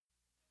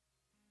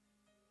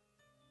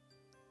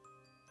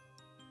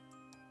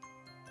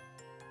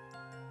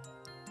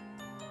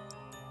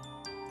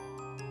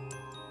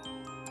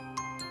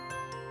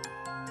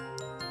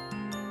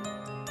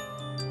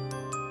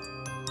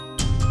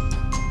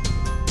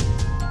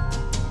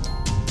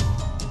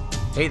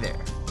Hey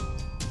there.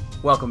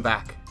 Welcome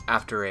back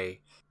after a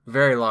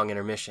very long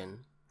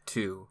intermission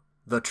to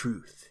The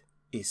Truth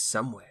is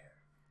Somewhere,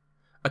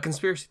 a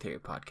conspiracy theory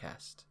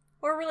podcast.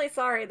 We're really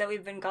sorry that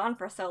we've been gone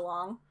for so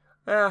long.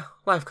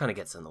 Life kind of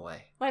gets in the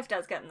way. Life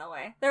does get in the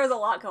way. There was a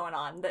lot going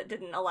on that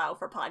didn't allow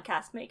for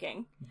podcast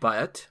making.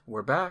 But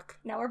we're back.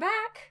 Now we're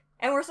back.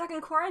 And we're stuck in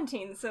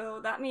quarantine,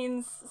 so that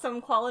means some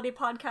quality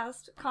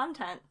podcast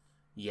content.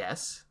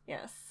 Yes.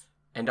 Yes.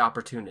 And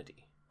opportunity.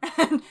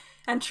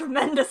 and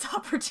tremendous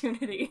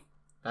opportunity.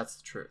 That's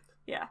the truth.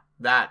 Yeah.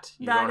 That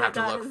you don't have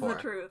to look for. That is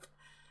the truth.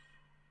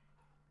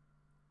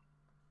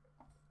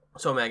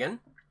 So, Megan,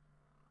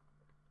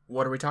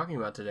 what are we talking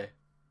about today?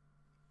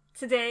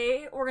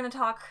 Today, we're going to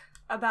talk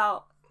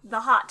about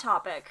the hot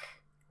topic,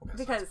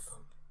 because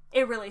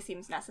it really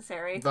seems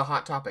necessary. The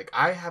hot topic.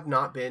 I have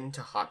not been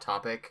to Hot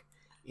Topic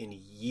in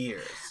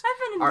years.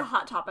 I've been into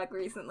Hot Topic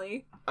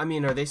recently. I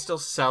mean, are they still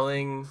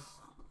selling,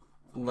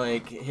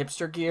 like,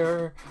 hipster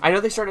gear? I know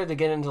they started to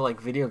get into,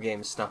 like, video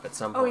game stuff at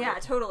some point. Oh, yeah,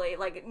 totally.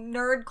 Like,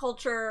 nerd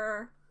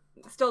culture,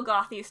 still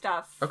gothy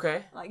stuff.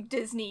 Okay. Like,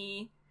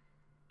 Disney.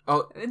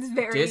 Oh, it's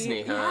very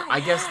Disney, huh? Yeah, I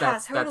guess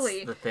that's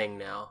totally. the thing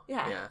now.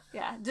 Yeah.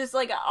 Just,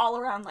 like, all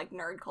around, like,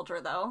 nerd culture,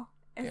 though.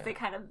 And Yeah. they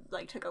kind of,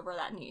 like, took over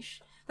that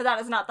niche. But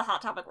that is not the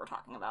hot topic we're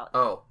talking about.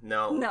 Oh,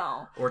 no.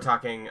 No. We're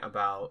talking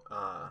about,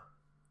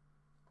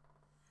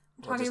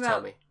 Talking just about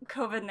tell me.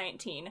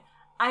 COVID-19.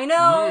 I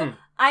know.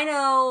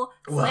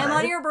 Slam What?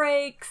 on your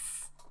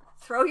brakes.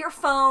 Throw your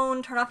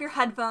phone. Turn off your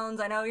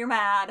headphones. I know you're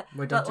mad.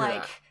 Wait, don't but, do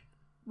like, that.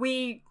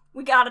 we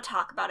gotta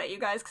talk about it, you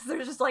guys, because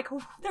there's just, like,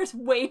 there's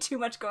way too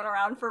much going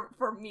around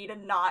for me to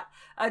not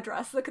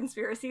address the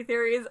conspiracy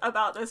theories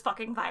about this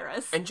fucking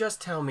virus. And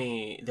just tell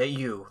me that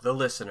you, the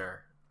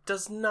listener,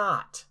 does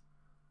not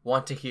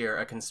want to hear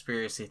a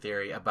conspiracy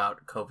theory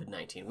about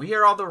COVID-19. We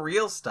hear all the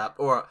real stuff,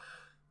 or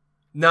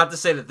not to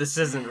say that this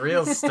isn't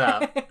real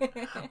stuff,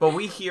 but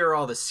we hear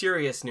all the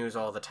serious news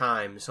all the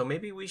time, so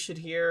maybe we should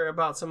hear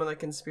about some of the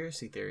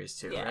conspiracy theories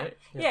too, right?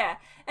 Yeah.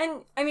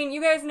 And, I mean,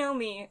 you guys know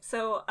me,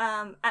 so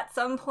at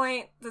some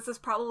point, this is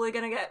probably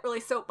gonna get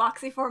really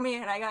soapboxy for me,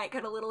 and I might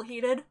get a little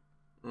heated.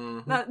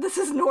 Mm-hmm. This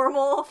is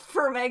normal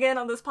for Megan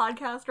on this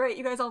podcast, right?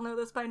 You guys all know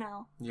this by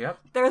now. Yep.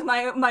 There's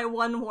my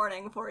one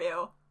warning for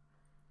you.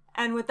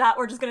 And with that,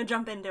 we're just gonna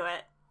jump into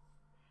it.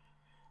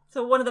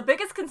 So one of the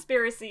biggest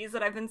conspiracies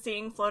that I've been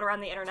seeing float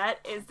around the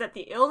internet is that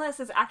the illness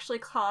is actually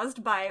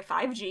caused by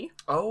 5G.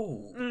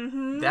 Oh,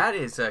 That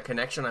is a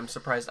connection I'm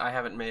surprised I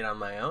haven't made on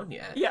my own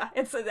yet. Yeah,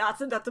 that's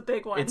a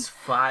big one. It's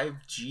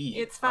 5G.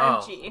 It's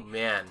 5G. Oh,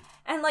 man.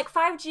 And, like,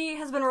 5G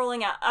has been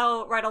rolling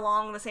out right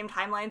along the same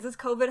timelines as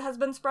COVID has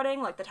been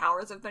spreading. Like, the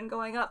towers have been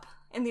going up,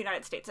 in the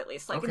United States at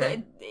least. Like,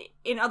 Okay.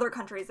 In other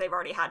countries, they've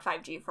already had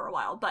 5G for a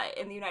while, but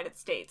in the United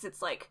States,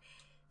 it's, like,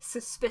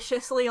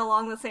 suspiciously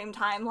along the same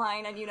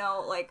timeline. And, you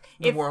know, like,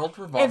 The world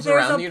revolves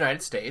around the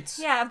United States.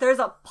 Yeah, if there's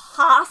a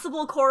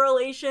possible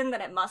correlation, then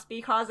it must be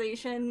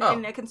causation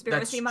in a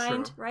conspiracy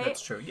mind, true. right?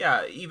 That's true.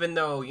 Yeah, even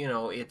though, you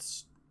know,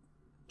 it's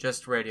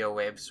just radio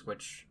waves,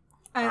 which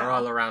are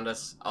all around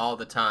us all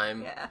the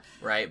time,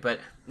 right?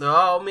 But,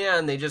 oh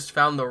man, they just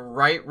found the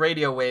right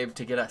radio wave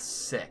to get us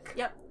sick.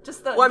 Yep,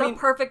 just the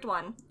perfect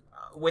one.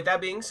 With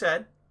that being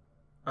said,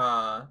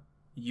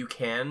 you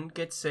can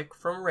get sick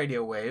from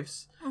radio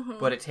waves,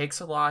 but it takes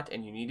a lot,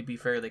 and you need to be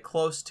fairly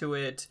close to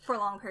it. For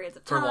long periods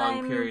of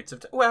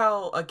time.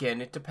 Well,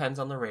 again, it depends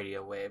on the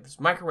radio waves.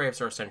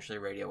 Microwaves are essentially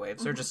radio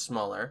waves. They're just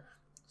smaller.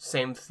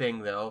 Same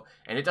thing, though.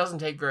 And it doesn't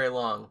take very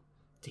long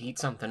to heat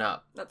something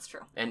up. That's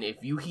true. And if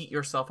you heat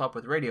yourself up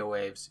with radio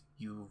waves,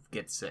 you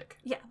get sick.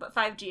 Yeah, but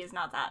 5G is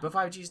not that. But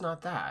 5G is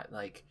not that.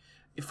 Like,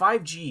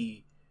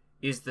 5G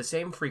is the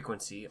same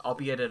frequency,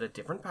 albeit at a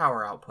different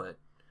power output,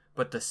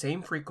 but the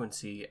same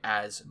frequency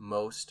as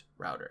most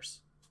routers.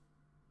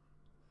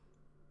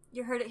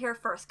 You heard it here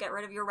first. Get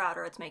rid of your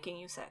router. It's making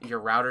you sick. Your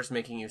router's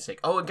making you sick.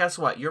 Oh, and guess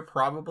what? You're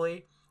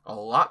probably a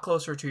lot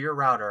closer to your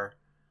router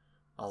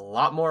a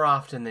lot more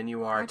often than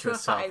you are to a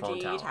cell phone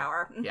 5G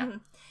tower. Mm-hmm. Yeah.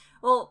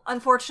 Well,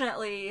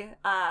 unfortunately,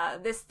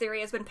 this theory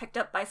has been picked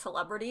up by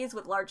celebrities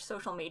with large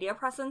social media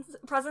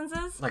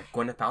presences. Like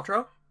Gwyneth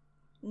Paltrow?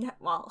 No,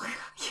 well,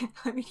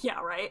 I mean,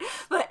 yeah, right?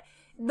 But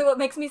what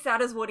makes me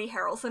sad is Woody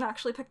Harrelson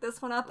actually picked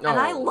this one up. And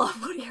I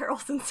love Woody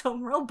Harrelson, so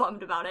I'm real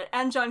bummed about it.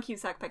 And John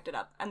Cusack picked it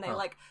up. And they,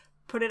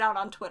 put it out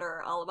on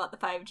Twitter all about the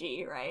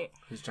 5G, right?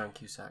 Who's John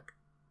Cusack?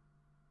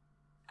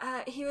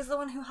 He was the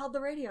one who held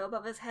the radio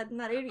above his head in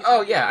that 80s.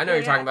 Oh, yeah, I know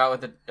you're talking about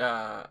with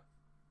the,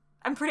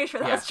 I'm pretty sure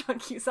that was John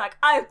Cusack.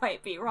 I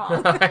might be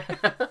wrong.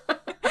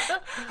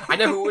 I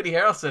know who Woody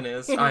Harrelson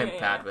is. I'm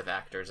bad with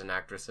actors and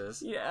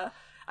actresses. Yeah.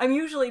 I'm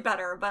usually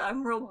better, but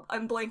I'm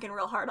blanking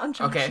real hard on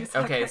Joan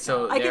Cusack. Okay,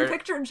 so I can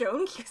picture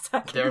Joan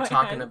Cusack. They're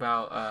talking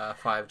about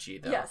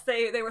 5G, though. Yes,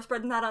 they were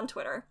spreading that on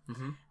Twitter.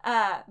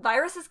 Mm-hmm.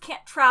 Viruses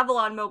can't travel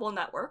on mobile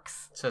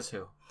networks. Says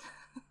who?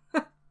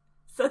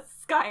 Says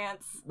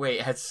Science.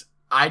 Wait,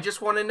 I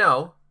just want to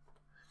know.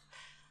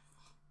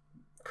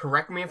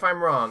 Correct me if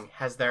I'm wrong.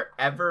 Has there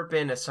ever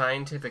been a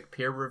scientific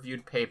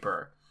peer-reviewed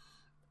paper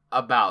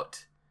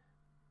about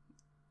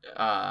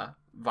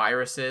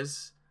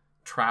viruses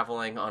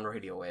traveling on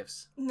radio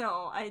waves.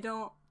 No, I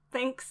don't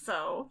think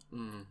so.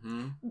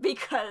 Mm-hmm.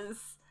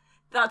 Because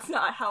that's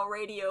not how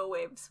radio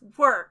waves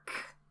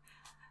work.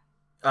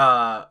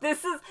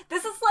 This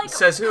is like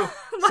says who?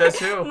 Says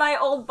who? My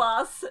old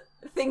boss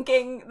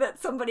thinking that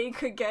somebody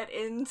could get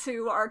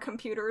into our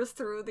computers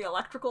through the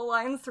electrical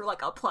lines through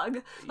like a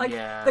plug. Like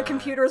the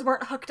computers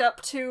weren't hooked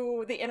up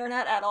to the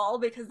internet at all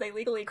because they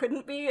legally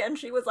couldn't be, and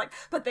she was like,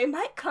 but they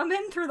might come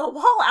in through the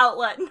wall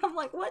outlet. And I'm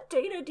like, what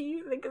data do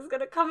you think is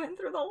gonna come in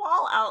through the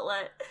wall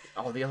outlet?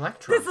 All the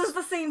electrons. This is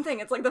the same thing.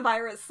 It's like the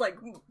virus like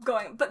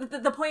going, but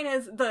the point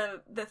is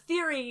the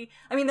theory,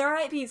 I mean, there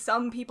might be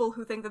some people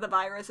who think that the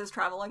virus is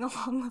traveling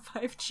along the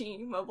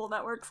 5G mobile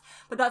networks,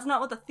 but that's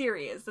not what the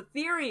theory is. The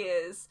theory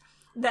is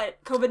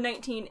that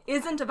COVID-19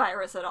 isn't a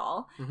virus at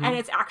all, and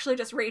it's actually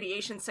just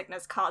radiation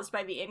sickness caused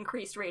by the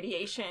increased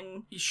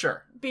radiation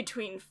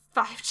between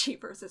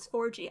 5G versus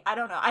 4G. I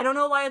don't know. I don't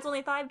know why it's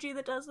only 5G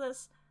that does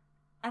this.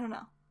 I don't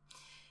know.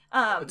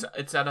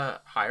 It's at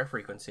a higher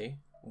frequency,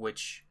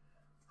 which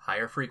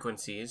higher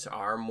frequencies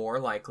are more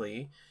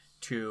likely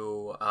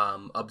to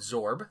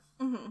absorb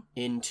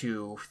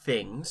into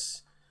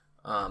things,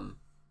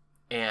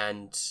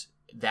 and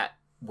that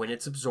when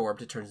it's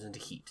absorbed, it turns into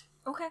heat.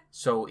 Okay.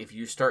 So if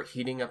you start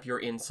heating up your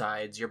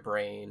insides, your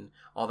brain,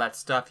 all that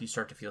stuff, you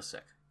start to feel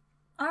sick.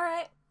 All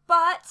right.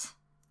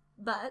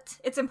 But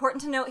it's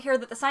important to note here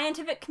that the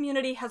scientific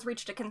community has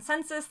reached a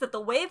consensus that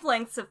the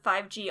wavelengths of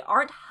 5G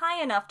aren't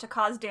high enough to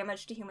cause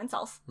damage to human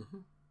cells. Mm-hmm.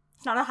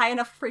 It's not a high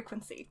enough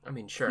frequency. I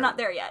mean, sure. It's not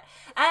there yet.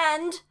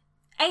 And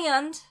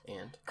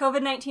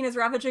COVID-19 is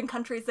ravaging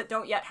countries that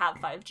don't yet have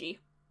 5G.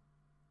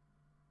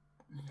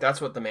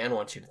 That's what the man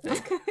wants you to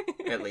think,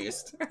 at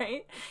least.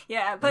 Right?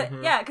 Yeah, but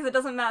because it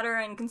doesn't matter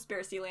in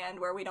conspiracy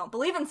land where we don't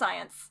believe in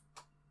science.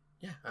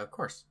 Yeah, of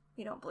course.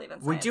 We don't believe in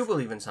science. We do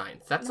believe in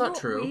science. That's not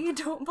true. We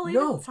don't believe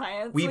in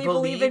science. We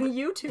believe in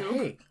YouTube.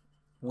 Hey,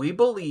 we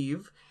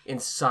believe in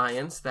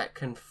science that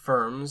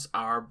confirms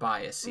our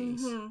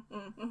biases.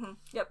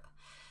 Yep.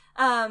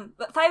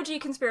 But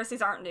 5G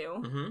conspiracies aren't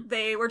new.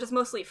 They were just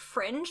mostly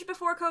fringe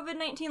before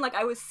COVID-19. Like,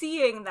 I was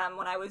seeing them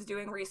when I was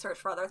doing research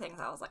for other things.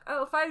 I was like,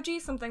 oh, 5G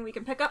is something we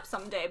can pick up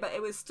someday, but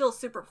it was still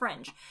super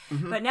fringe.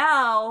 But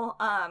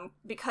now,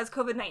 because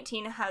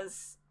COVID-19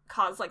 has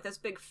caused, like, this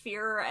big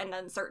fear and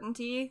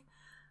uncertainty,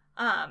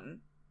 and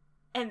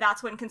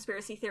that's when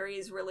conspiracy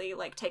theories really,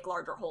 like, take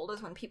larger hold,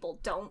 is when people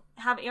don't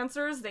have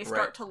answers. They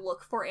start to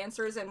look for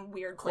answers in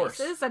weird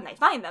places, and they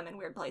find them in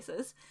weird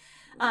places.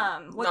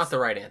 Not the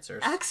right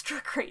answers.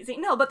 Extra crazy.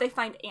 No, but they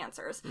find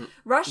answers.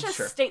 Russia's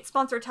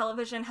state-sponsored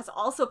television has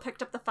also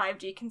picked up the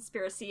 5G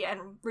conspiracy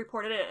and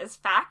reported it as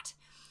fact.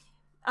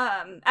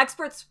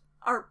 Experts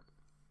are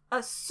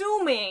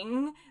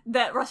assuming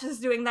that Russia's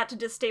doing that to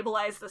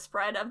destabilize the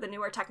spread of the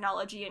newer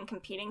technology in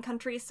competing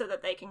countries so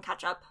that they can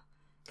catch up.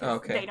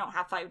 Okay. They don't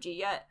have 5G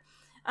yet.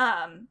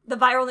 The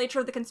viral nature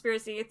of the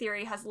conspiracy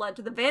theory has led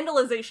to the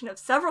vandalization of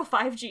several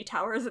 5G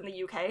towers in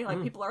the UK.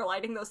 Like, people are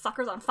lighting those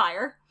suckers on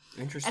fire.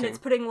 Interesting. And it's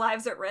putting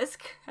lives at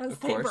risk as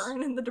they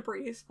burn and the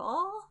debris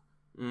fall.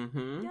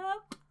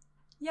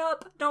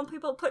 Yep.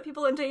 Don't put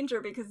people in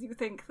danger because you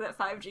think that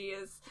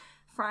 5G is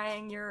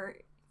frying your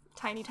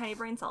tiny, tiny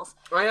brain cells.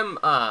 I'm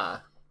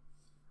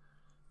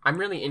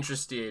really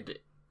interested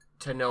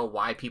to know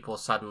why people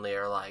suddenly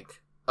are like,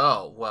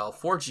 oh, well,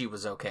 4G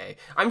was okay.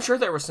 I'm sure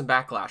there was some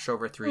backlash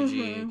over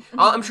 3G.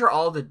 I'm sure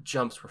all the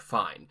jumps were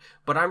fine.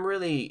 But I'm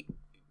really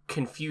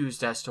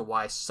confused as to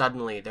why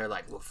suddenly they're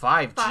like, well,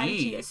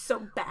 5G is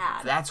so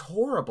bad. That's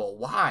horrible.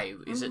 Why?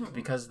 Is it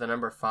because of the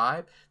number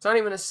 5? It's not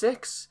even a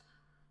 6.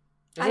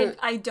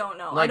 I don't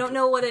know. Like, I don't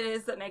know what it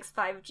is that makes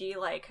 5G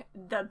like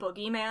the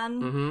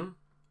boogeyman.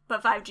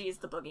 But 5G is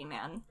the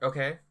boogeyman.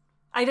 Okay.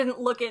 I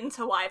didn't look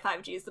into why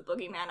 5G is the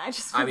boogeyman. I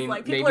just was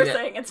like, people are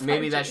saying it's 5G.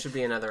 Maybe that should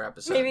be another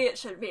episode. Maybe it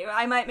should be.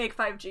 I might make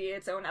 5G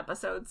its own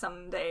episode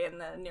someday in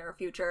the near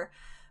future.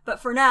 But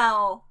for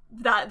now,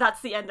 that's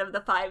the end of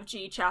the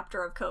 5G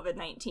chapter of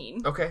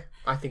COVID-19. Okay.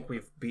 I think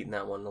we've beaten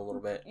that one a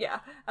little bit. Yeah.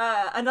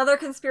 Another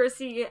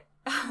conspiracy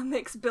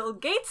makes Bill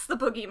Gates the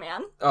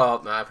boogeyman.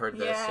 Oh, I've heard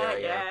this.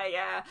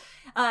 Yeah.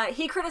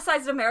 He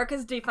criticized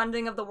America's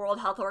defunding of the World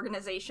Health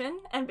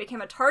Organization and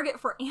became a target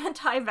for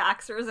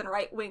anti-vaxxers and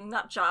right-wing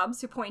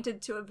nutjobs who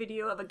pointed to a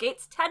video of a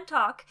Gates TED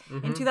Talk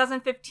in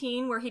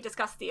 2015 where he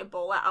discussed the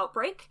Ebola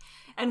outbreak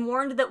and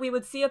warned that we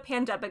would see a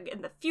pandemic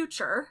in the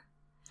future.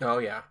 Oh,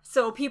 yeah.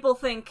 So people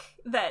think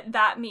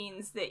that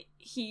means that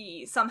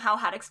he somehow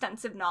had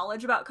extensive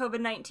knowledge about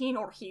COVID-19,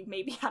 or he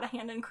maybe had a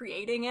hand in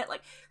creating it,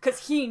 like,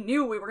 because he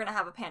knew we were going to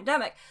have a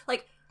pandemic.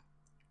 Like,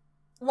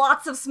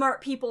 lots of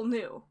smart people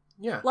knew.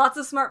 Yeah. Lots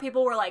of smart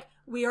people were like,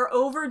 we are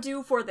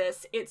overdue for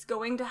this. It's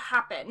going to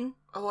happen.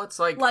 Oh, it's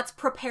like... let's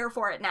prepare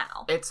for it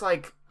now. It's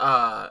like,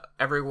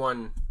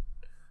 everyone...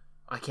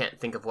 I can't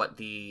think of what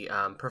the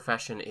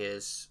profession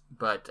is,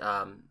 but...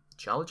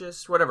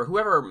 geologists, whatever,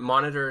 whoever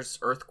monitors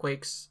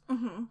earthquakes,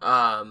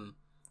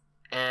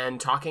 and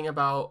talking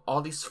about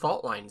all these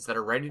fault lines that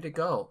are ready to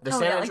go. The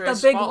San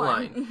Andreas fault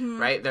line,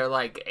 right? They're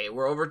like, hey,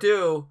 we're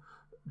overdue.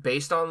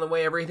 based on the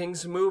way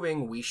everything's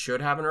moving, we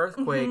should have an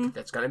earthquake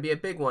that's going to be a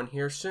big one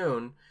here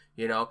soon.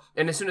 You know,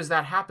 and as soon as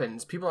that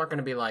happens, people aren't going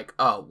to be like,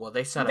 "Oh, well,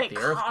 they set up the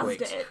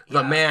earthquakes.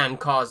 The man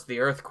caused the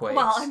earthquakes."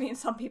 Well, I mean,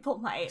 some people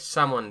might.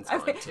 Someone's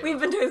going to. We've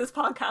been doing this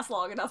podcast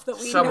long enough that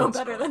we know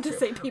better than to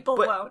say people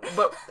won't.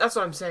 But that's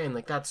what I'm saying.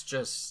 Like, that's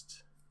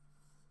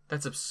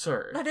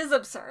absurd. That is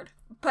absurd.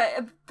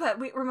 But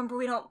we remember,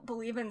 we don't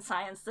believe in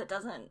science that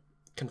doesn't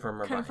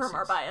confirm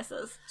our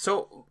biases.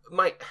 So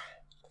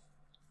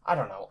I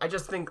don't know. I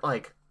just think,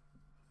 like,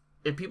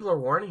 if people are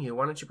warning you,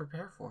 why don't you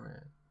prepare for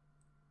it?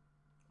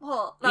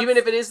 Well, even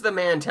if it is the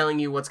man telling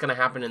you what's going to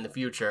happen in the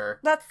future.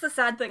 That's the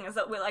sad thing, is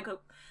that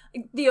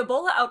the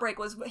Ebola outbreak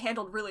was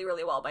handled really,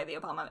 really well by the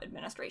Obama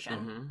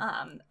administration.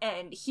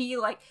 And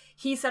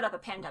he set up a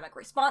pandemic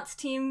response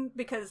team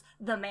because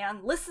the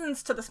man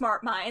listens to the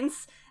smart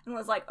minds and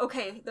was like,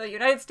 okay, the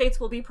United States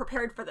will be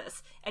prepared for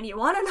this. And you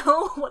want to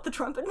know what the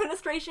Trump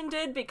administration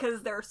did?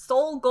 Because their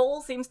sole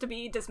goal seems to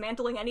be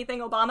dismantling anything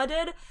Obama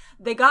did.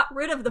 They got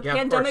rid of the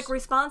pandemic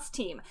response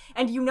team.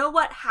 And you know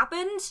what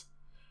happened?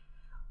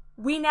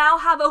 We now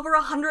have over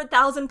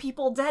 100,000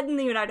 people dead in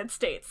the United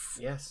States.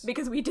 Yes.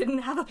 Because we didn't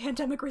have a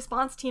pandemic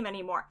response team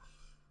anymore.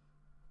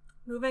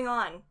 Moving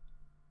on. I'm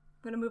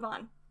going to move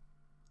on.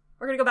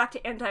 We're going to go back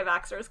to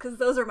anti-vaxxers, because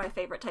those are my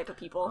favorite type of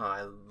people. Oh,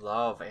 I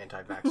love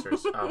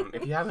anti-vaxxers.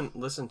 If you haven't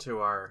listened to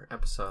our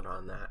episode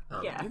on that,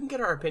 you can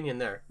get our opinion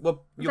there.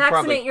 Well,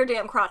 Vaccinate your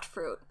damn crotch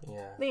fruit.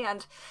 Yeah. The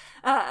end.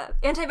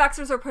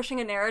 Anti-vaxxers are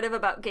pushing a narrative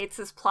about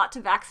Gates' plot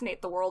to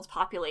vaccinate the world's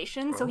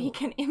population so he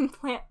can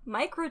implant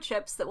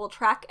microchips that will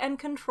track and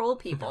control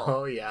people.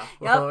 Oh, yeah.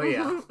 Yep. Oh,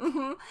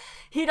 yeah.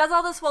 He does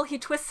all this while he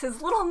twists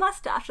his little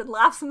mustache and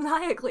laughs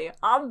maniacally,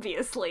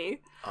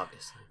 obviously.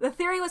 The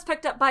theory was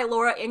picked up by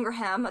Laura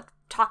Ingraham, a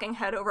talking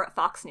head over at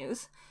Fox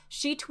News.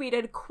 She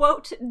tweeted,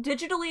 quote,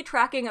 "Digitally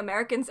tracking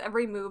Americans'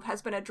 every move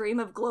has been a dream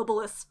of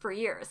globalists for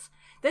years.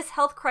 This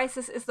health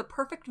crisis is the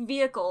perfect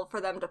vehicle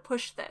for them to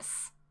push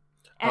this."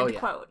 End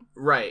quote.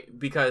 Right,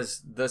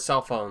 because the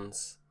cell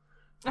phones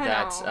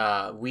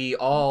that we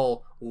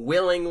all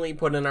willingly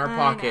put in our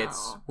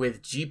pockets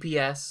with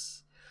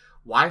GPS,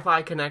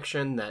 Wi-Fi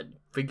connection that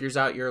figures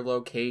out your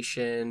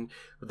location,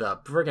 the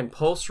friggin'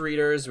 pulse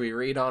readers we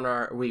read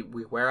on we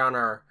wear on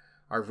our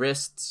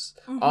wrists,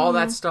 all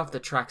that stuff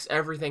that tracks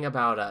everything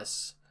about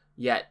us,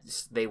 yet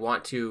they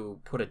want to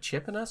put a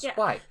chip in us? Yeah.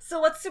 Why? So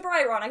what's super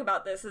ironic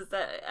about this is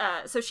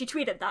that, so she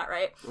tweeted that,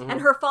 right?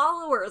 And her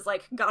followers,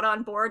 got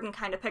on board and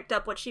kind of picked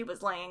up what she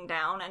was laying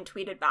down and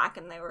tweeted back,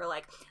 and they were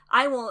like,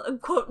 I will,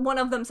 quote, one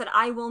of them said,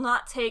 "I will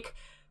not take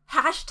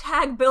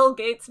hashtag Bill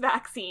Gates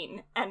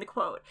vaccine," end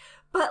quote.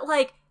 But,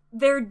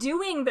 they're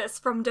doing this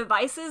from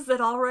devices that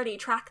already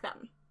track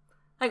them.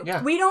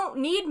 We don't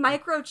need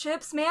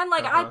microchips, man.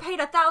 I paid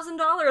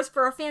 $1,000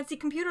 for a fancy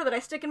computer that I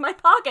stick in my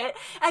pocket,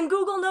 and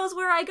Google knows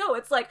where I go.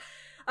 It's like,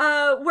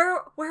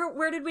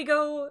 where did we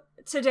go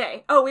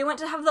today? Oh, we went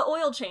to have the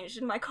oil changed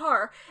in my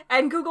car,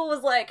 and Google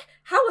was like,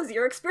 "How was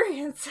your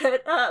experience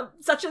at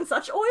such and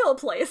such oil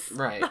place?"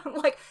 Right. I'm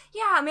like,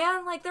 yeah,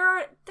 man.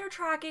 They're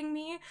tracking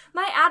me.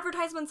 My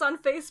advertisements on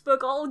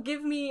Facebook all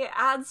give me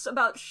ads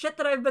about shit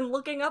that I've been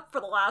looking up for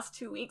the last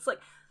 2 weeks.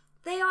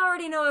 They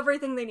already know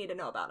everything they need to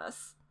know about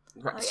us.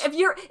 Right. If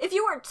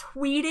you are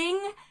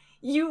tweeting,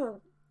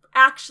 you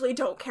actually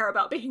don't care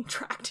about being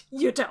tracked.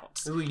 You don't.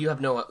 You have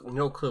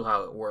no clue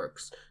how it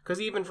works. Because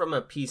even from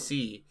a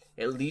PC,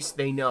 at least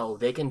they know,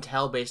 they can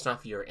tell based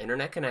off your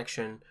internet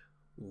connection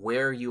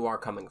where you are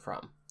coming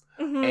from.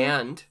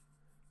 And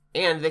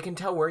they can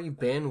tell where you've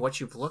been, what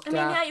you've looked at.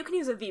 Yeah, you can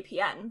use a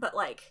VPN, but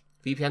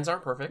VPNs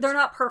aren't perfect. They're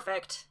not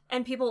perfect.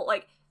 And people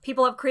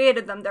have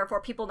created them,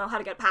 therefore people know how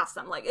to get past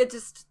them.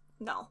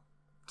 No.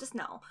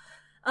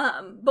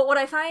 But what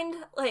I find,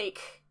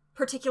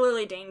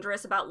 particularly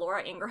dangerous about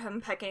Laura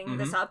Ingraham picking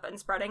this up and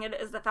spreading it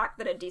is the fact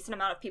that a decent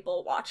amount of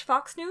people watch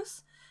Fox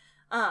News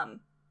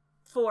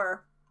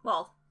for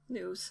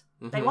news.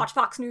 They watch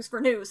Fox News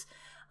for news.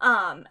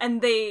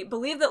 And they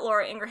believe that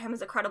Laura Ingraham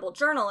is a credible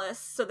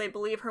journalist, so they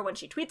believe her when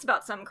she tweets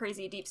about some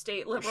crazy deep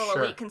state liberal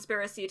elite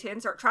conspiracy to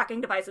insert tracking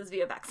devices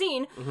via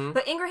vaccine.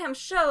 But Ingram's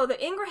show, the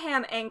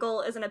Ingraham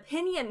Angle, is an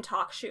opinion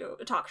talk show,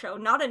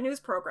 not a news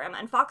program,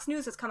 and Fox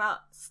News has come out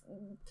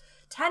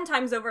 10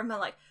 times over and been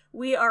like,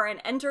 we are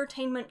an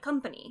entertainment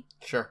company.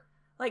 Sure.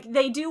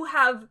 They do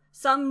have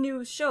some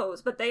news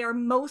shows, but they are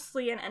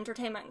mostly an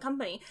entertainment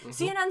company.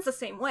 CNN's the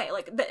same way.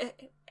 The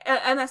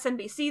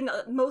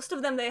MSNBC, most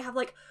of them, they have,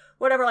 the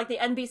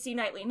NBC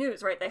Nightly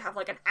News, right? They have,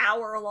 an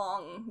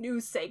hour-long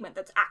news segment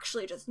that's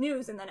actually just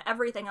news, and then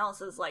everything else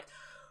is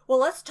well,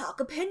 let's talk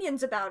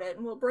opinions about it,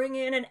 and we'll bring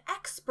in an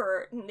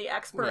expert, and the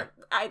expert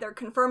either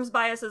confirms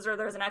biases or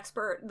there's an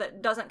expert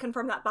that doesn't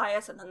confirm that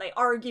bias, and then they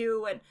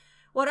argue, and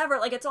whatever.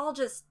 It's all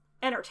just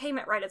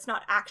entertainment, right? It's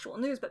not actual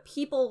news, but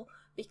people,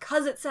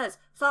 because it says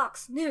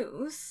Fox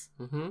News,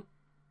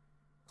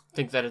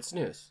 think that it's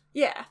news.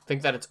 Yeah.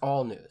 Think that it's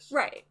all news.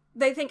 Right.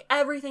 They think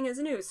everything is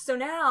news. So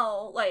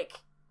now,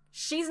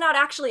 she's not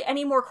actually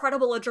any more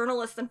credible a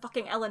journalist than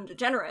fucking Ellen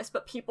DeGeneres,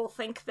 but people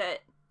think that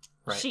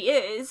she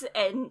is,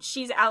 and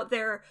she's out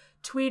there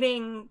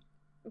tweeting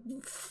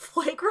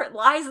flagrant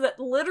lies that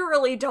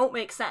literally don't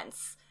make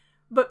sense.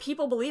 But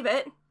people believe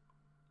it.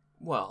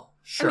 Well,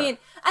 sure. I mean,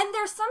 and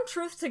there's some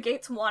truth to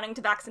Gates wanting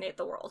to vaccinate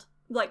the world.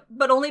 Like,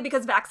 but only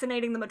because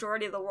vaccinating the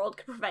majority of the world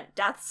could prevent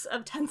deaths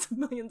of tens of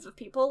millions of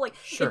people. Like,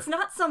 Sure. It's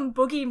not some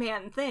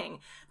boogeyman thing.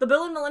 The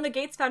Bill and Melinda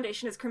Gates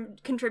Foundation is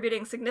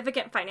contributing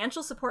significant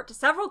financial support to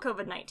several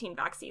COVID-19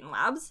 vaccine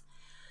labs.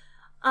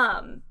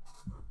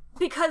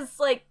 Because,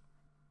 like,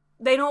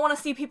 they don't want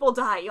to see people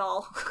die,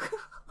 y'all.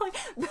 Like,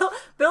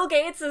 Bill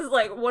Gates is,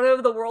 like, one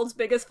of the world's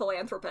biggest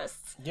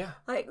philanthropists. Yeah.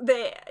 Like,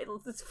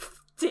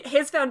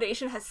 his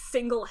foundation has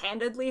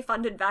single-handedly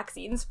funded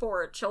vaccines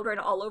for children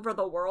all over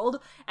the world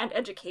and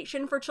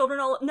education for children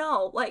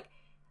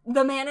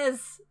the man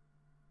is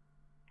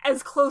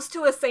as close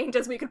to a saint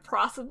as we could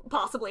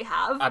possibly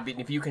have. I mean,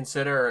 if you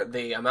consider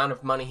the amount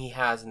of money he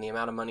has and the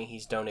amount of money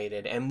he's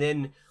donated, and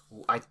then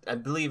I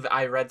believe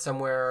I read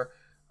somewhere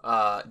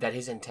that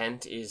his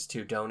intent is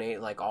to donate,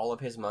 like, all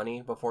of his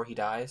money before he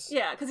dies.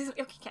 Yeah, because he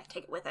can't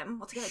take it with him.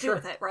 What's he gonna Sure.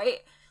 do with it, right?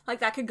 Like,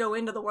 that could go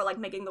into the world, like,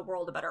 making the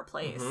world a better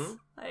place. Mhm.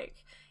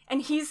 Like,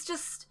 and he's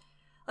just,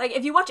 like,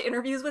 if you watch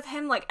interviews with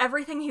him, like,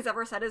 everything he's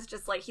ever said is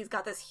just, like, he's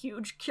got this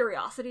huge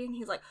curiosity, and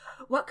he's like,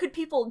 what could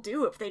people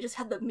do if they just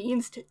had the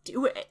means to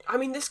do it? I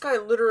mean, this guy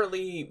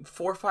literally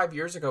 4 or 5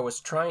 years ago was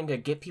trying to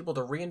get people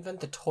to reinvent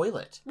the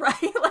toilet.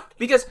 Right? Like,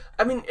 Because,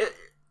 I mean,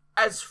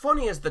 as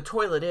funny as the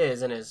toilet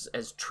is, and as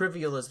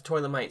trivial as the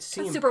toilet might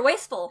seem... it's super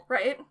wasteful,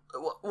 right?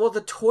 Well,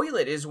 the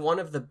toilet is one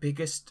of the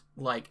biggest,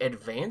 like,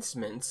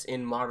 advancements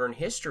in modern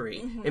history.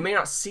 Mhm. It may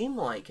not seem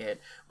like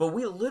it, but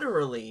we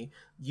literally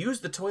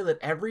use the toilet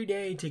every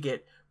day to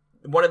get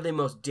one of the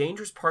most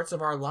dangerous parts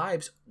of our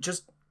lives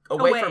just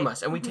away from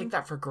us. And we take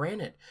that for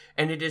granted.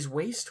 And it is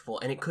wasteful,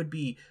 and it could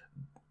be...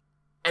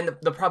 And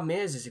the problem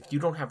is if you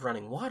don't have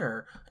running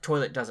water, a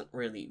toilet doesn't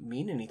really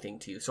mean anything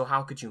to you. So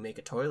how could you make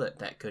a toilet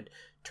that could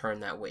turn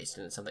that waste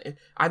into something?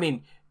 I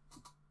mean,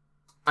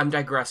 I'm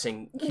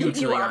digressing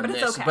hugely on but it's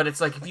this, okay. but it's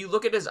like, if you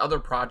look at his other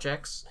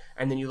projects,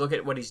 and then you look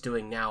at what he's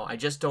doing now, I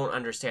just don't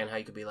understand how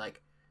you could be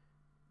like,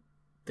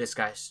 this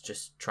guy's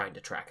just trying to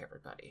track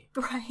everybody.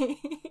 Right?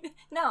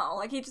 No,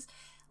 like,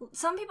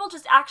 some people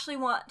just actually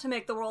want to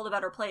make the world a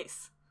better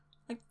place.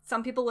 Like,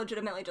 some people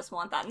legitimately just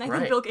want that, and I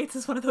think Right. Bill Gates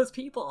is one of those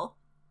people.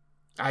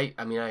 I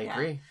mean, I Yeah.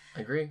 agree.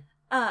 I agree.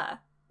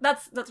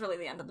 That's really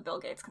the end of the Bill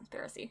Gates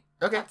conspiracy.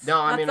 Okay. That's No,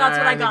 I mean, what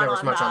I think got there was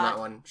on much on that. that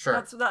one.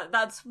 Sure.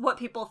 That's what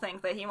people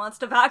think, that he wants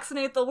to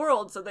vaccinate the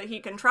world so that he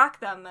can track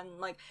them.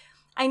 And, like,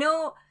 I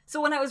know,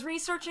 so when I was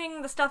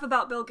researching the stuff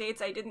about Bill Gates,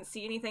 I didn't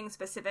see anything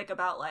specific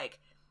about, like,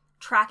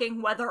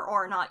 tracking whether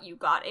or not you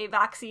got a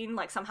vaccine,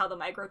 like, somehow the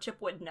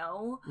microchip would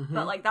know. Mhm.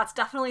 But, like, that's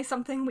definitely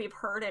something we've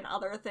heard in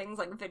other things,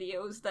 like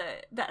videos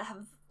that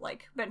have,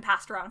 like, been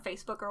passed around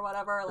Facebook or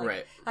whatever. Like,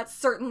 Right. that's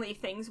certainly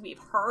things we've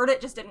heard. It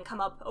just didn't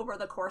come up over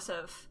the course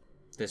of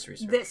This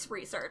research. this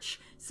research.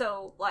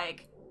 So,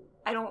 like,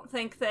 I don't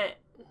think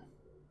that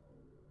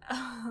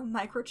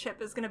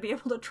microchip is going to be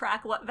able to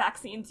track what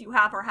vaccines you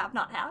have or have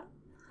not had.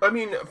 I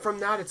mean,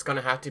 from that, it's going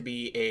to have to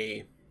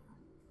be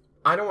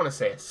I don't want to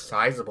say a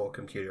sizable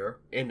computer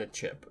in that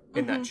chip,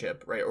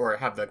 right? Or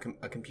have a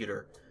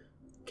computer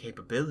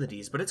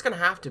capabilities, but it's going to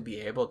have to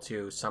be able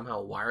to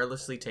somehow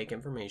wirelessly take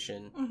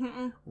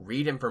information,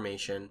 read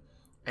information,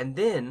 and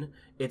then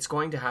it's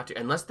going to have to,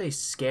 unless they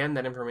scan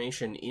that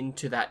information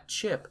into that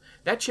chip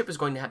is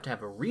going to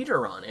have a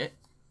reader on it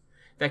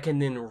that can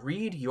then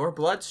read your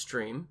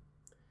bloodstream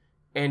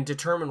and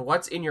determine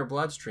what's in your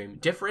bloodstream,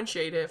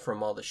 differentiate it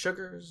from all the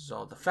sugars,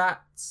 all the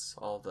fats,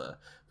 all the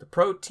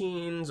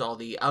proteins, all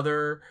the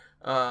other,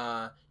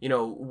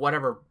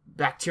 whatever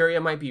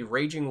bacteria might be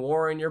raging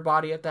war in your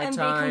body at that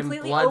time, and be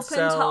completely blood open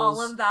cells. to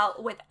all of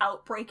that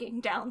without breaking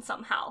down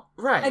somehow.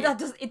 Right. And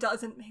it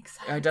doesn't make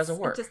sense. It doesn't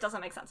work. It just doesn't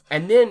make sense.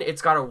 And then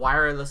it's got to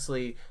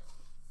wirelessly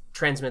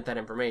transmit that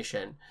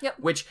information. Yep.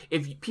 Which,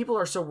 if people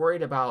are so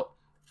worried about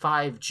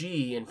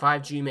 5G and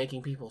 5G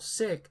making people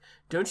sick,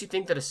 don't you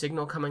think that a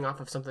signal coming off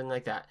of something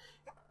like that,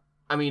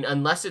 I mean,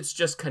 unless it's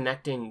just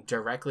connecting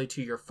directly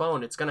to your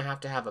phone, it's going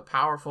to have a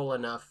powerful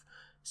enough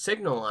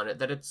signal on it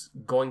that it's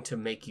going to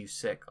make you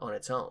sick on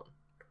its own.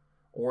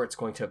 Or it's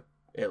going to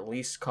at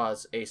least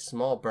cause a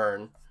small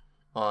burn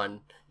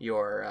on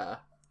your,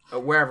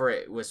 wherever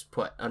it was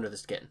put under the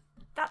skin.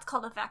 That's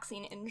called a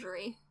vaccine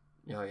injury.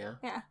 Oh, yeah?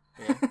 Yeah.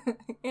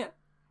 Yeah.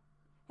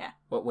 Yeah.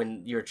 What,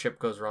 when your chip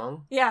goes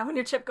wrong? Yeah, when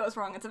your chip goes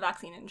wrong, it's a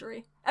vaccine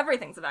injury.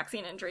 Everything's a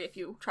vaccine injury if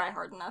you try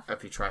hard enough.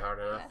 If you try hard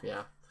enough,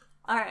 yeah.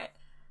 Alright.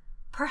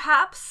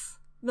 Perhaps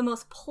the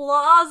most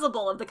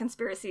plausible of the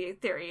conspiracy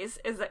theories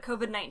is that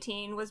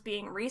COVID-19 was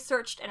being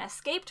researched and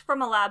escaped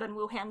from a lab in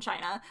Wuhan,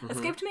 China. Mm-hmm.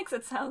 Escaped makes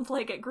it sound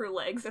like it grew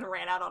legs and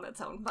ran out on its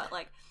own, but,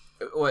 like...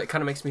 Well, it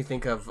kind of makes me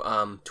think of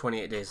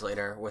 28 Days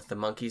Later with the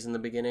monkeys in the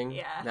beginning.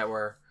 Yeah. That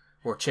were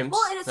chimps.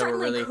 Well, and it that were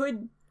certainly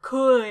really...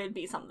 could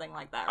be something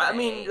like that, right? I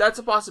mean, that's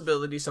a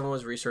possibility. Someone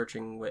was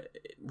researching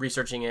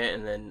it,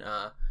 and then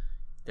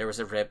there was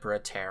a rip or a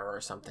tear or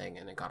something,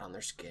 and it got on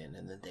their skin,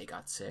 and then they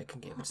got sick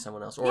and gave it to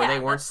someone else. Or Yeah, they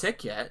weren't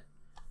sick yet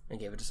and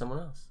gave it to someone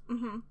else.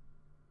 Mm-hmm.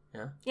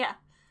 Yeah? Yeah.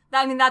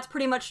 I mean, that's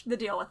pretty much the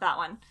deal with that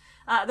one.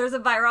 There's a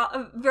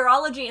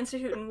virology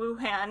institute in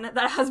Wuhan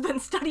that has been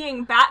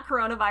studying bat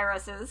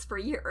coronaviruses for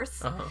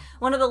years. Uh-huh.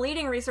 One of the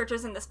leading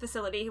researchers in this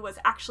facility was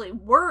actually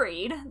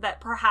worried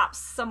that perhaps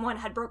someone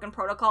had broken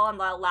protocol and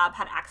the lab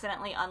had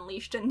accidentally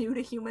unleashed a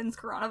new-to-humans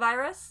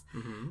coronavirus.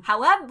 Mm-hmm.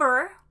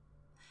 However,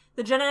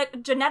 the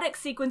genetic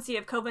sequencing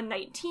of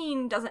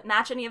COVID-19 doesn't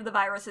match any of the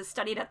viruses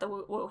studied at the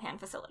Wuhan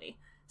facility.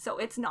 So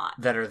it's not.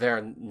 That are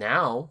there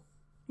now.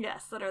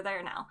 Yes, that are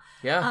there now.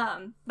 Yeah.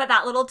 But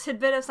that little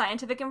tidbit of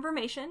scientific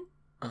information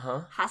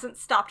Uh-huh. hasn't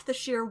stopped the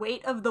sheer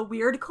weight of the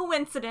weird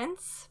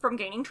coincidence from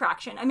gaining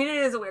traction. I mean, it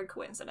is a weird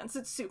coincidence.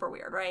 It's super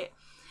weird, right?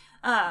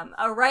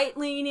 A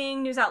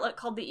right-leaning news outlet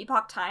called the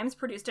Epoch Times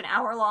produced an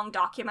hour-long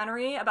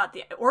documentary about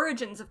the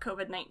origins of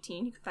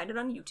COVID-19. You can find it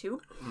on YouTube.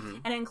 Mm-hmm.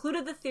 And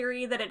included the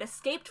theory that it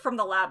escaped from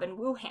the lab in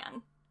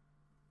Wuhan.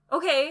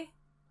 Okay,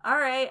 all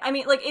right. I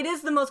mean, like, it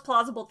is the most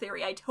plausible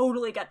theory. I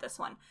totally get this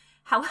one.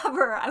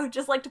 However, I would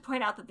just like to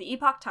point out that the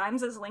Epoch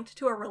Times is linked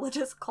to a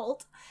religious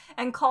cult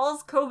and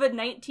calls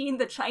COVID-19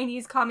 the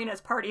Chinese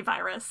Communist Party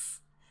virus.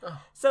 Oh.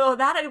 So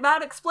that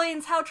about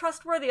explains how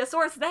trustworthy a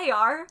source they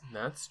are.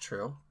 That's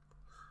true.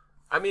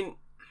 I mean,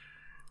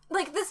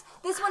 like this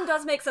one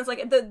does make sense.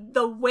 Like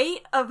the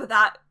weight of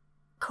that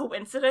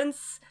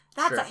coincidence,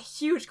 that's Sure. a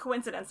huge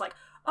coincidence. Like,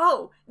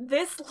 oh,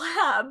 this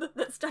lab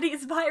that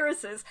studies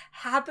viruses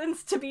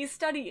happens to be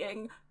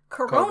studying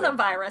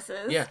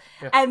coronaviruses. Yeah.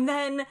 And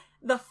then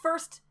the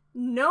first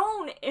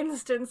known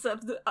instance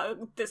of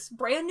this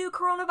brand new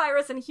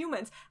coronavirus in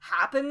humans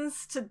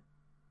happens to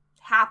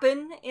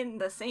happen in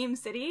the same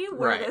city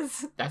where Right. it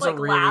is That's like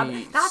a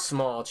really lab. That's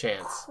small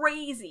chance.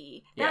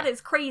 crazy. Yeah. That is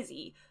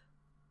crazy.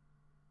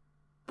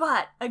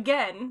 But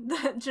again,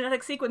 the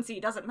genetic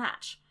sequencing doesn't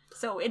match.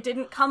 So it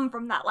didn't come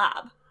from that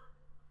lab.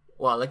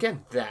 Well,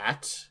 again,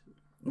 that's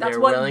they're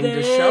what willing to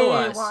they show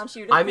us. want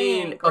you to I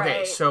mean, think, okay,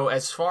 right? so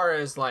as far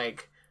as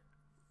like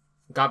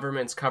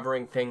governments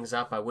covering things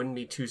up, I wouldn't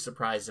be too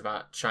surprised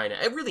about China.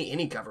 Really,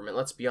 any government,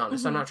 let's be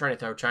honest. I'm not trying to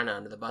throw China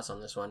under the bus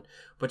on this one.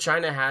 But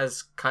China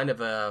has kind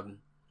of a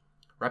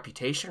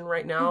reputation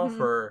right now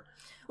for...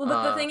 Well,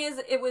 but the thing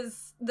is, it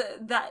was...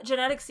 that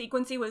genetic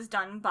sequencing was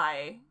done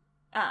by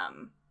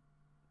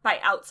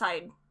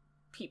outside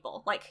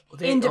people. Like,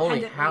 they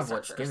independent only have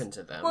researchers. what's given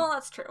to them. Well,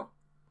 that's true.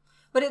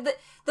 But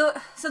the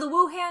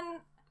Wuhan...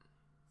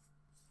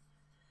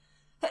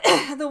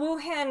 the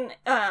Wuhan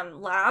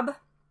lab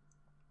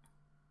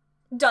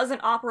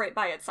doesn't operate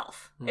by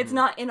itself. Mm-hmm. It's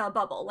not in a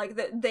bubble. Like,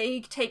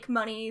 they take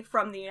money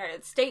from the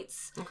United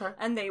States, Okay.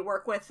 and they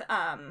work with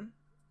I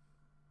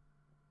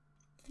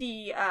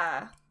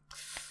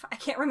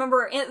can't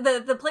remember,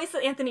 the place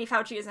that Anthony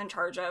Fauci is in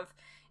charge of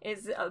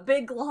is a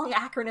big, long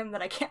acronym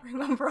that I can't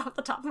remember off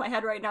the top of my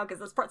head right now because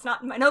this part's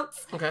not in my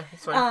notes. Okay,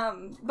 that's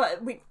fine.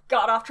 But we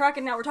got off track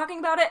and now we're talking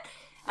about it.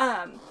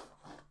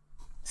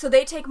 So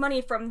they take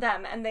money from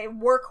them and they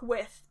work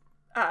with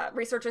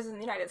researchers in the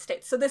United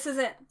States. So this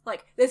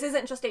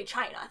isn't just a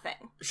China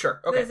thing.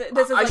 Sure, okay.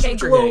 This is I like see a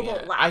what you're getting global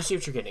at. lab. I see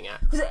what you're getting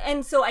at.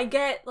 And so I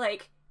get,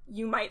 like,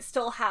 you might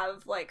still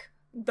have, like,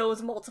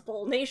 those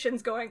multiple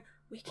nations going,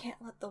 we can't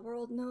let the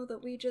world know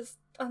that we just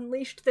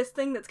unleashed this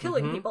thing that's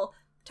killing people.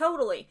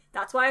 Totally.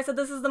 That's why I said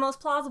this is the most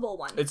plausible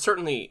one. It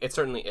certainly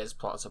is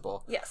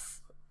plausible.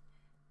 Yes.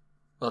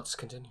 Let's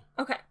continue.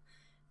 Okay.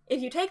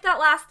 If you take that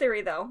last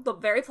theory, though, the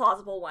very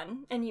plausible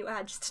one, and you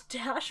add just a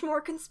dash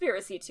more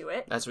conspiracy to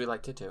it, As we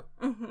like to do.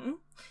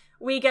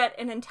 we get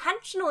an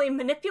intentionally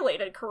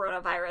manipulated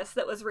coronavirus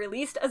that was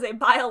released as a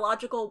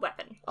biological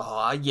weapon.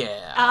 Aw,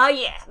 yeah.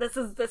 Yeah. This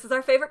is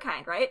our favorite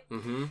kind, right?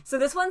 Mm-hmm. So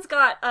this one's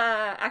got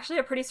actually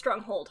a pretty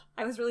strong hold.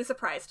 I was really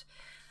surprised.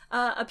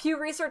 A Pew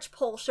Research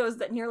poll shows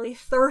that nearly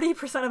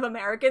 30% of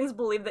Americans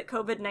believe that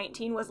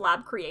COVID-19 was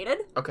lab-created.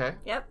 Okay.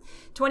 Yep.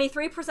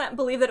 23%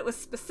 believe that it was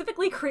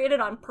specifically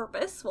created on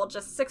purpose, while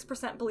just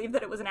 6% believe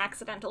that it was an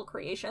accidental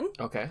creation.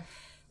 Okay.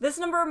 This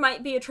number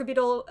might be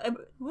attributable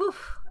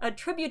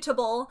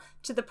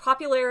to the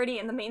popularity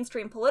in the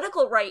mainstream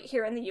political right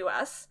here in the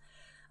U.S.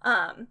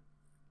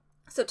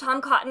 So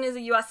Tom Cotton is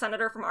a U.S.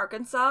 Senator from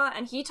Arkansas,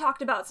 and he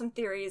talked about some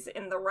theories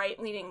in the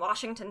right-leaning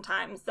Washington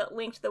Times that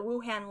linked the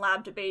Wuhan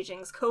lab to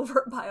Beijing's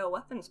covert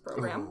bioweapons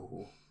program.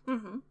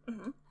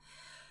 Ooh.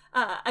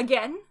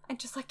 Again, I'd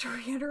just like to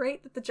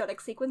reiterate that the genetic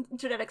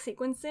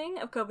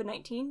sequencing of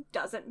COVID-19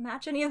 doesn't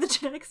match any of the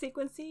genetic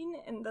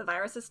sequencing in the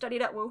viruses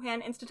studied at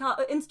Wuhan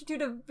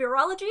Institute of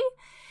Virology.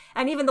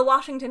 And even the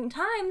Washington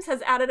Times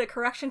has added a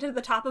correction to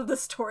the top of the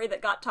story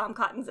that got Tom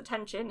Cotton's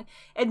attention,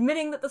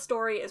 admitting that the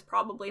story is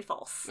probably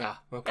false.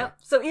 Ah, okay. Yep.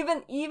 So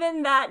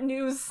even that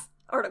news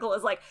article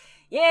is like,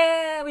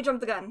 yeah, we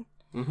jumped the gun.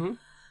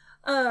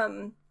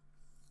 Mm-hmm.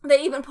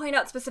 They even point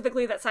out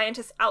specifically that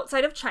scientists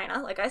outside of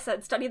China, like I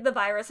said, studied the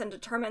virus and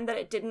determined that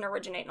it didn't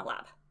originate in a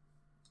lab.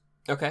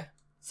 Okay.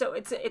 So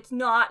it's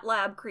not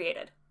lab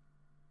created.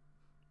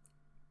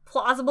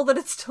 Plausible that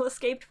it still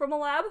escaped from a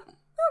lab?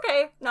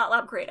 Okay, not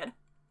lab created.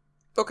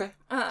 Okay.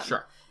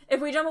 Sure.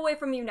 if we jump away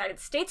from United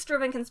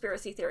States-driven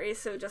conspiracy theories,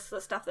 so just the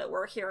stuff that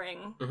we're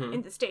hearing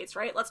in the States,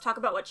 right? Let's talk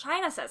about what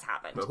China says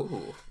happened.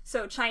 Ooh.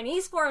 So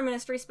Chinese Foreign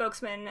Ministry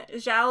spokesman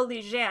Zhao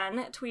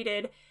Lijian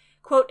tweeted,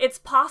 quote, "It's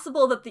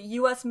possible that the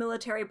U.S.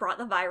 military brought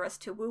the virus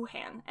to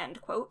Wuhan,"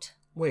 end quote.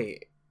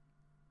 Wait.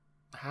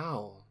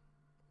 How?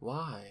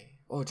 Why?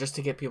 Oh, just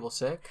to get people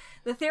sick?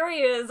 The theory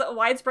is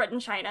widespread in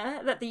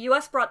China that the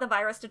U.S. brought the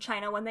virus to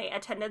China when they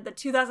attended the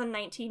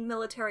 2019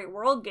 Military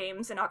World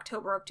Games in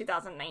October of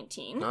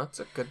 2019. No,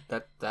 that's a good...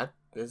 That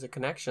is a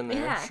connection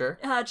there, sure.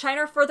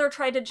 China further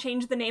tried to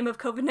change the name of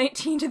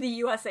COVID-19 to the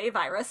USA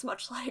virus,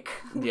 much like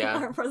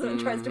our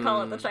president tries to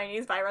call it the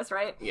Chinese virus,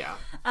 right? Yeah.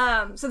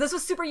 So this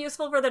was super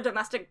useful for their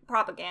domestic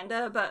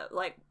propaganda, but,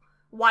 like,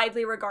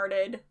 widely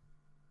regarded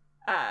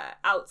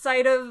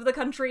outside of the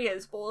country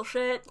as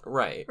bullshit.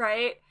 Right.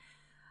 Right?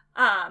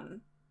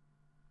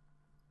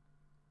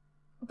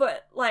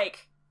 But,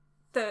 like,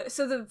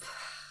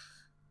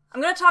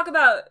 I'm gonna talk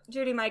about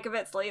Judy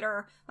Mikovits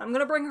later. I'm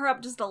gonna bring her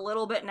up just a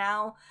little bit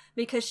now,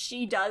 because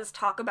she does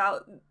talk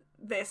about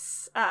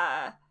this,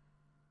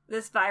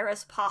 this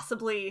virus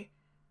possibly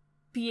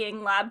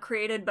being lab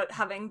created, but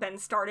having been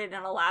started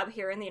in a lab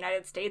here in the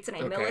United States, in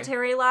a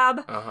military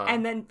lab,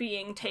 and then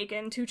being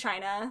taken to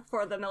China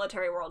for the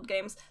Military World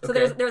Games. So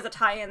there's a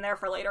tie-in there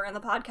for later in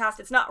the podcast.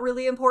 It's not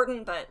really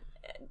important, but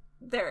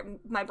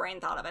my brain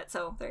thought of it,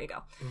 so there you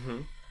go.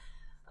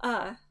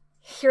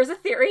 Here's a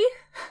theory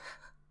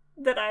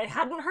that I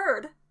hadn't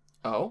heard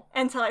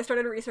until I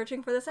started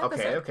researching for this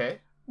episode. Okay.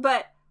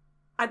 But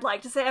I'd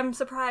like to say I'm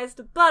surprised,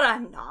 but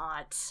I'm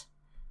not.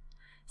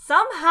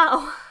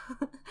 Somehow,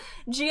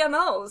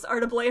 GMOs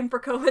are to blame for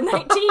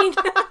COVID-19.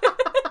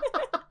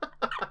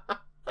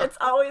 It's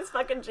always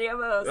fucking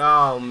GMOs.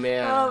 Oh,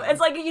 man. It's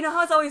like, you know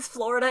how it's always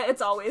Florida?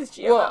 It's always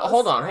GMOs. Well,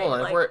 hold on.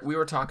 Like, we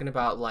were talking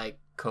about, like,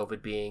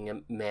 COVID being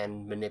a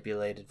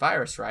man-manipulated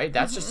virus, right?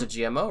 That's just a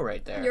GMO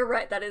right there. You're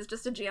right. That is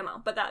just a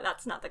GMO. But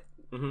that's not the...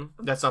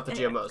 That's not the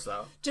GMOs,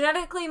 though.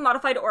 Genetically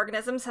modified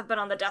organisms have been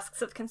on the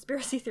desks of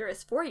conspiracy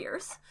theorists for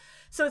years.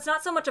 So it's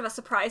not so much of a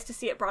surprise to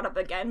see it brought up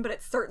again, but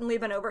it's certainly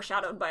been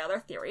overshadowed by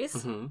other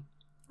theories.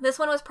 This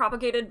one was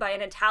propagated by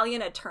an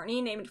Italian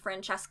attorney named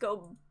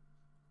Francesco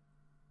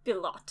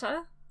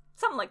Bilotta,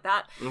 something like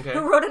that,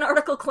 who wrote an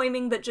article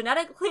claiming that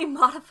genetically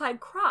modified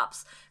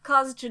crops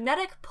cause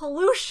genetic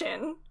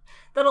pollution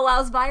that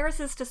allows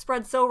viruses to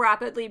spread so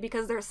rapidly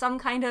because there's some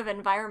kind of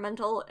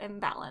environmental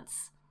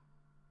imbalance.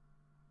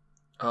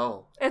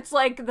 Oh. It's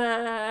like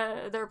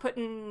they're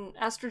putting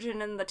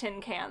estrogen in the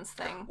tin cans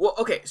thing. Well,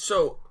 okay,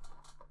 so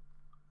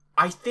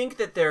I think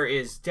that there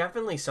is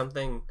definitely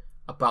something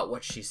about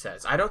what she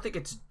says. I don't think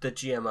it's the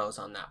GMOs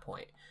on that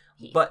point.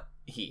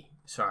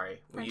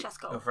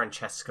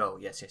 Francesco.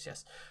 Yes.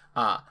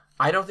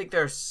 I don't think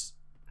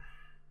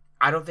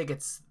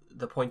it's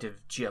the point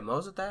of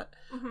GMOs at that,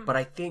 but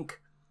I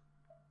think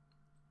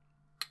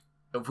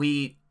if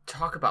we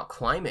talk about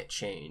climate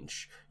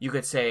change, you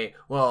could say,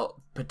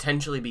 well,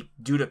 potentially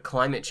due to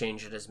climate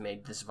change, it has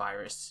made this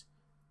virus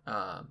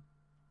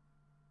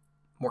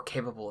more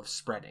capable of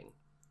spreading.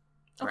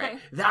 Right?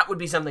 Okay. That would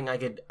be something I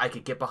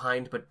could get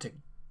behind, but to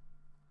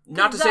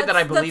not to say that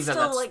I believe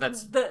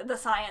that's the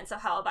science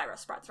of how a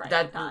virus spreads, right?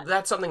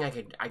 That's something I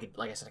could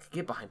like I said, I could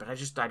get behind, but I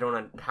don't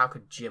know how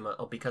could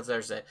GMO because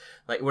there's a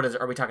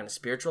are we talking a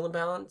spiritual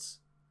imbalance?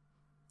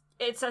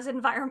 It says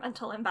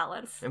environmental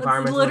imbalance.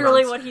 That's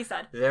literally what he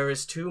said. There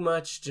is too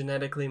much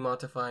genetically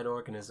modified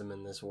organism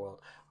in this world.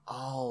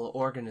 All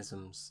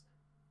organisms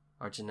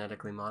are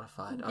genetically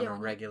modified on a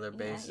regular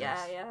basis.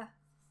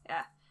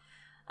 Yeah.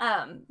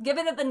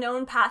 Given that the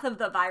known path of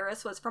the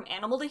virus was from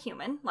animal to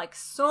human, like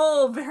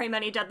so very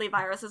many deadly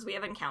viruses we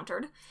have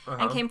encountered,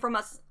 and came from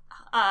us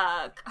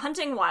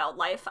hunting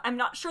wildlife, I'm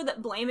not sure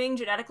that blaming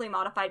genetically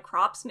modified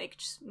crops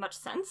makes much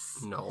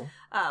sense. No.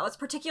 What's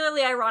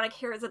particularly ironic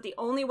here is that the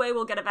only way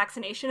we'll get a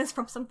vaccination is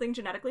from something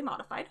genetically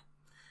modified.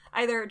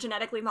 Either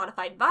genetically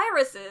modified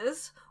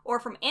viruses, or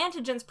from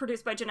antigens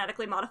produced by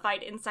genetically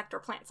modified insect or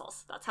plant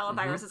cells. That's how a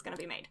virus is going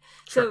to be made.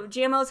 Sure. So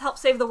GMOs help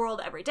save the world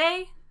every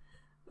day.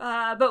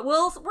 But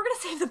we're going to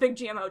save the big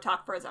GMO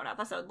talk for its own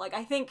episode. Like,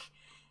 I think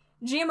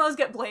GMOs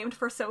get blamed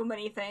for so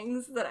many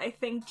things that I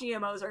think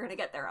GMOs are going to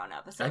get their own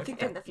episode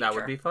in the future. That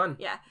would be fun.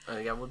 Yeah. I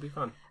think that would be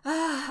fun.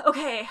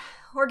 Okay,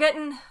 we're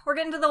getting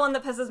to the one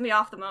that pisses me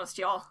off the most,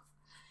 y'all.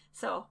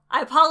 So,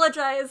 I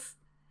apologize.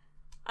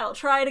 I'll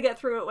try to get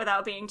through it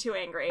without being too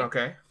angry.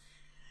 Okay.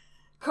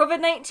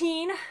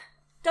 COVID-19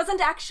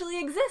 doesn't actually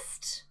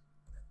exist.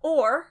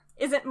 Or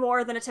isn't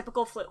more than a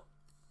typical flu.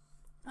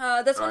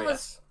 This one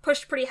was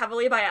pushed pretty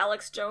heavily by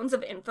Alex Jones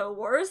of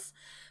InfoWars,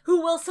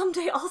 who will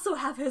someday also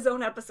have his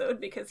own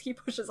episode because he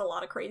pushes a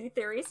lot of crazy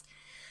theories.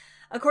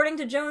 According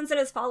to Jones and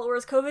his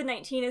followers,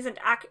 COVID-19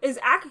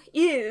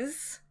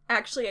 is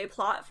actually a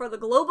plot for the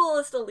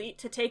globalist elite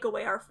to take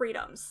away our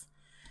freedoms.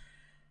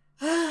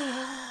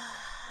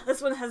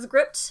 This one has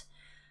gripped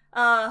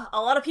a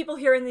lot of people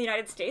here in the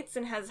United States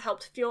and has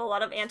helped fuel a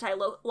lot of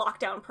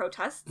anti-lockdown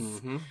protests.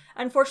 Mm-hmm.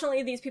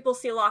 Unfortunately, these people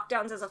see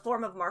lockdowns as a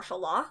form of martial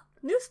law.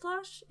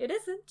 Newsflash, it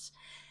isn't.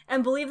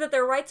 And believe that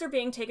their rights are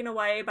being taken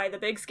away by the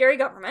big scary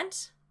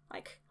government.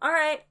 Like,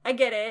 alright, I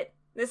get it.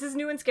 This is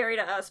new and scary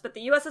to us, but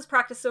the US has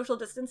practiced social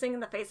distancing in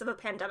the face of a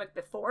pandemic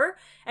before,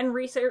 and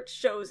research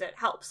shows it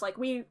helps. Like,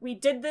 we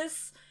did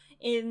this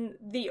in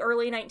the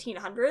early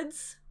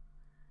 1900s,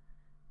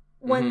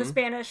 when the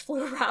Spanish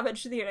flu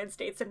ravaged the United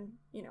States and,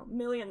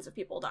 millions of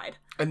people died.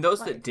 And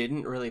those that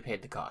didn't really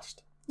paid the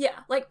cost. Yeah,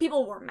 like,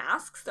 people wore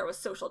masks, there was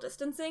social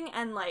distancing,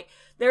 and, like,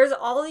 there's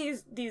all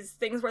these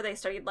things where they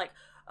studied, like,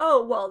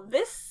 oh, well,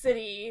 this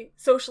city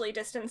socially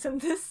distanced,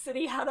 and this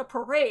city had a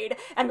parade,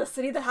 and the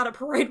city that had a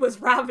parade was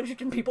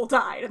ravaged and people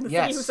died, and the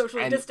city who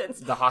socially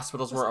distanced... the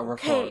hospitals were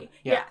overflowing. Okay.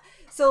 Yeah.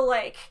 So,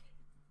 like,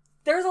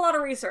 there's a lot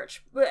of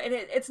research, but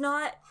it's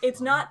not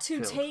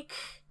to take...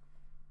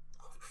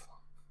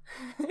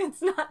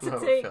 It's not to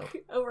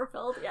take...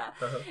 Overfilled, yeah.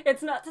 Uh-huh.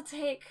 It's not to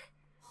take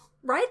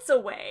rights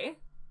away.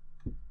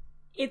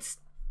 It's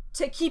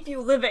to keep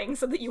you living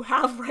so that you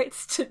have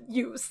rights to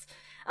use.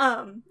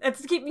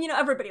 It's to keep,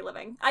 everybody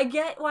living. I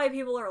get why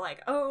people are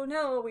like, oh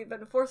no, we've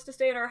been forced to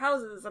stay in our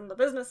houses and the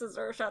businesses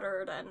are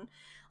shuttered and,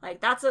 like,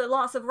 that's a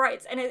loss of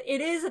rights. And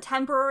it is a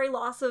temporary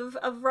loss of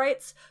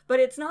rights, but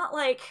it's not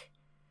like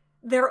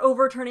they're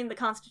overturning the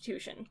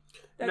Constitution.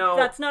 No.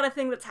 That's not a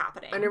thing that's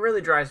happening. And it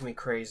really drives me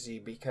crazy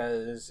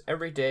because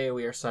every day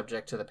we are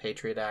subject to the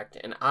Patriot Act,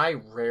 and I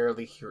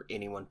rarely hear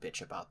anyone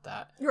bitch about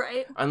that.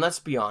 Right. And let's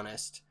be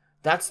honest,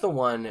 that's the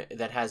one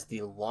that has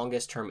the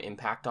longest term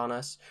impact on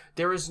us.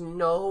 There is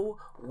no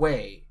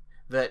way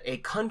that a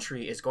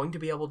country is going to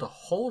be able to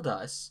hold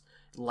us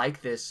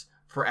like this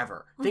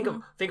forever. Mm-hmm.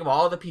 Think of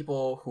all the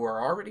people who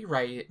are already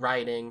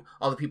rioting,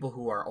 all the people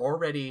who are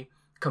already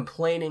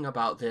complaining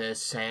about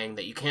this, saying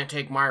that you can't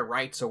take my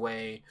rights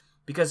away,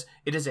 because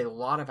it is a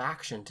lot of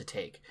action to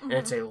take, and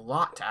it's a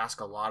lot to ask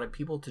a lot of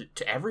people,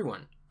 to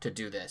everyone, to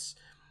do this.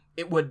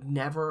 It would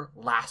never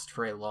last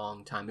for a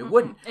long time. It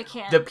wouldn't. It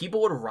can't. The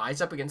people would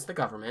rise up against the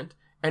government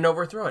and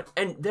overthrow it.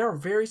 And there are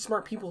very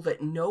smart people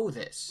that know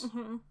this.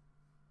 Mm-hmm.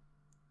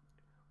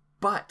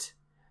 But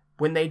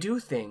when they do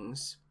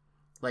things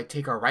like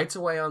take our rights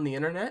away on the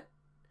internet,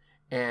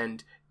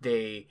 and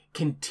they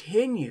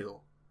continue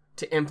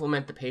to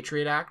implement the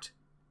Patriot Act,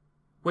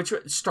 which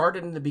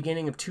started in the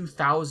beginning of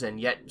 2000,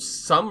 yet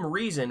some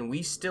reason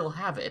we still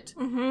have it.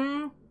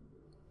 Mm-hmm.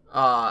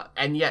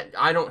 And yet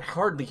I don't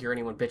hardly hear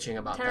anyone bitching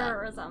about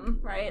terrorism,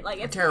 right? Like,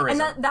 it's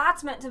terrorism. And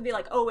that's meant to be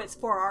like, oh, it's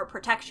for our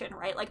protection,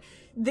 right? Like,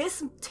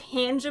 this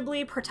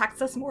tangibly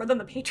protects us more than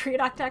the Patriot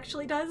Act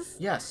actually does.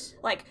 Yes.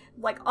 Like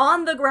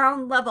on the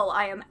ground level,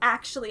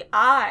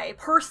 I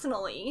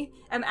personally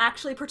am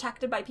actually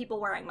protected by people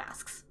wearing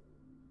masks.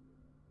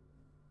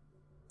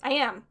 I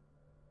am.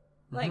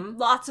 Like,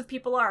 lots of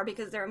people are,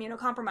 because they're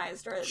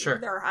immunocompromised or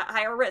they're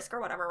higher risk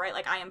or whatever, right?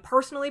 Like, I am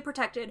personally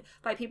protected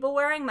by people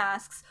wearing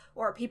masks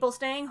or people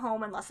staying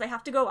home unless they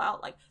have to go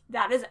out. Like,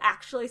 that is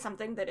actually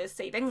something that is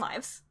saving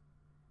lives.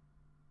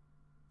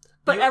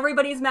 But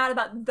everybody's mad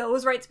about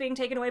those rights being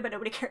taken away, but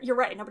nobody cares. You're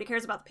right, nobody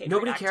cares about the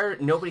Patriot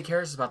Act. Nobody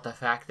cares about the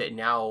fact that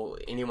now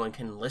anyone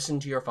can listen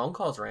to your phone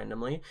calls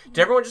randomly.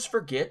 Did everyone just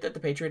forget that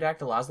the Patriot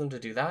Act allows them to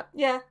do that?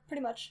 Yeah,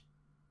 pretty much.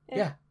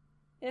 Yeah.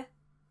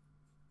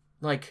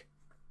 Like...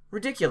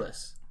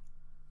 ridiculous.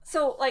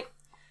 So, like,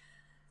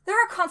 there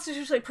are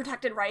constitutionally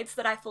protected rights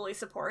that I fully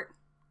support.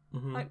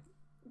 Mm-hmm. Like,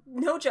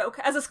 no joke.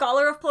 As a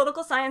scholar of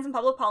political science and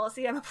public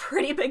policy, I'm a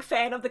pretty big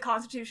fan of the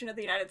Constitution of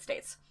the United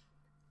States.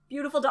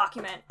 Beautiful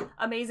document.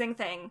 Amazing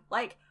thing.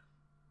 Like,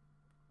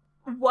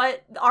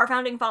 what our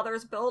founding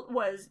fathers built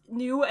was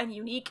new and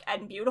unique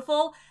and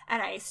beautiful,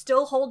 and I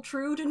still hold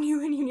true to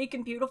new and unique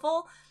and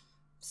beautiful.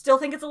 Still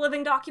think it's a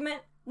living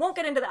document. Won't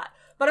get into that.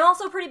 But I'm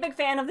also a pretty big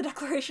fan of the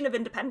Declaration of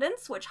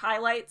Independence, which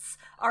highlights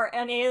our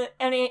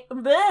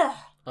unalienable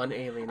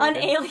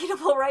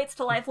rights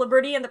to life,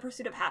 liberty, and the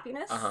pursuit of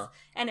happiness. Uh-huh.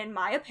 And in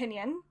my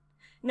opinion,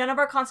 none of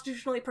our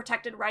constitutionally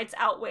protected rights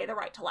outweigh the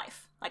right to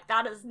life. Like,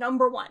 that is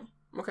number one.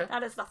 Okay.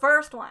 That is the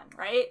first one,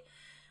 right?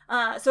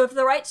 So if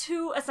the right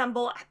to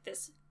assemble at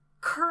this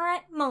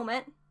current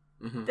moment,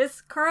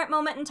 this current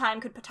moment in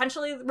time could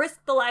potentially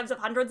risk the lives of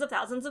hundreds of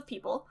thousands of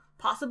people,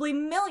 possibly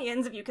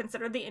millions if you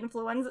consider the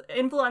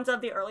influenza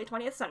of the early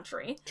 20th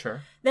century,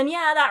 then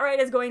yeah, that right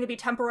is going to be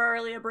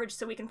temporarily abridged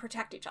so we can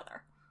protect each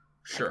other.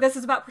 Sure. Like, this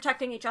is about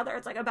protecting each other.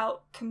 It's, like,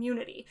 about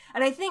community.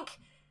 And I think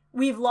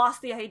we've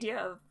lost the idea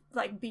of,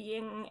 like,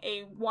 being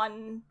a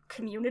one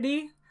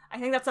community. I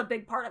think that's a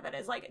big part of it,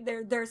 is, like,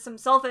 there's some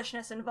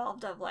selfishness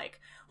involved of, like,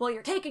 well,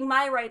 you're taking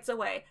my rights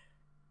away.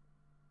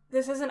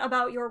 This isn't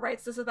about your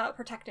rights. This is about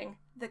protecting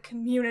the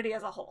community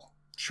as a whole.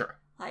 Sure.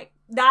 Like,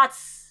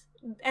 that's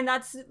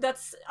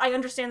I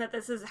understand that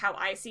this is how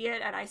I see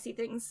it, and I see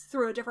things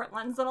through a different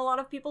lens than a lot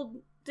of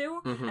people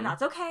do, and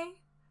that's okay.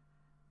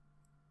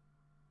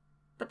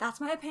 But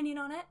that's my opinion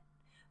on it.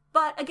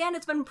 But again,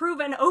 it's been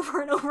proven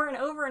over and over and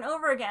over and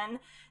over again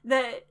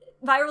that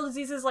viral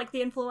diseases like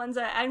the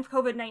influenza and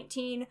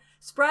COVID-19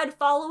 spread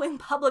following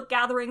public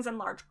gatherings and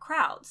large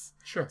crowds.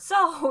 Sure.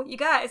 So, you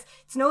guys,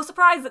 it's no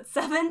surprise that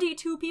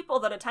 72 people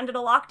that attended a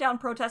lockdown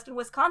protest in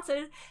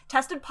Wisconsin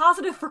tested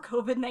positive for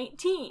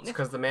COVID-19. It's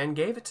because the man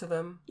gave it to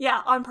them.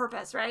 Yeah, on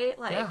purpose, right?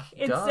 Like, Yeah,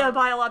 it's duh. a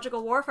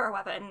biological warfare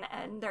weapon,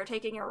 and they're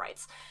taking your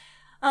rights.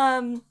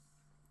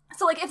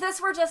 So, like, if this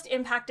were just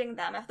impacting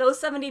them, if those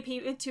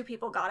 72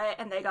 people got it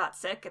and they got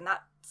sick, and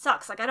that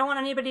sucks. Like, I don't want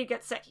anybody to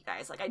get sick, you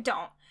guys. Like, I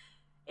don't.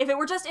 If it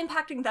were just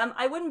impacting them,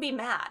 I wouldn't be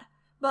mad.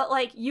 But,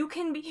 like, you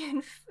can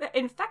be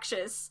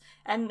infectious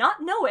and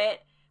not know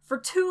it for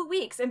 2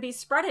 weeks and be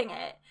spreading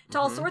it to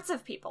all sorts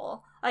of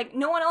people. Like,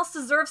 no one else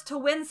deserves to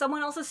win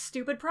someone else's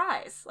stupid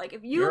prize. Like,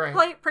 if you You're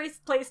right.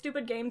 play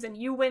stupid games and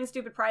you win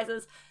stupid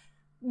prizes,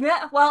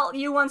 yeah, well,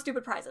 you won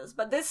stupid prizes.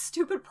 But this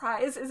stupid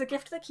prize is a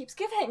gift that keeps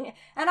giving.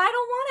 And I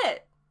don't want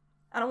it.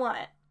 I don't want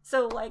it.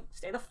 So, like,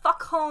 stay the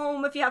fuck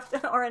home if you have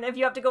to, or if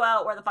you have to go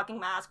out, wear the fucking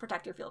mask,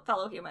 protect your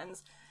fellow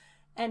humans.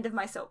 End of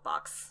my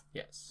soapbox.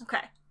 Yes.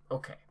 Okay.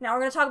 Okay. Now we're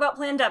going to talk about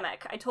Plandemic.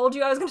 I told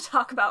you I was going to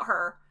talk about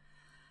her.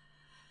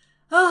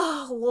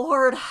 Oh,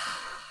 Lord.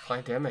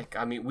 Plandemic.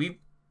 I mean, we've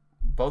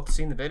both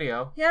seen the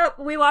video. Yep,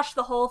 we watched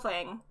the whole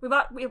thing. We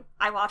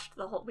watched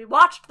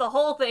the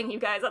whole thing, you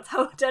guys. That's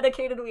how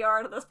dedicated we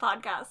are to this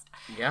podcast.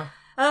 Yeah.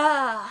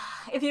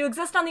 If you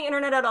exist on the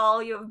internet at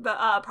all, you've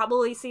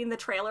probably seen the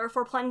trailer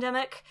for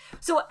Plandemic.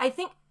 So I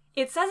think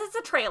it says it's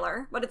a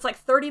trailer, but it's like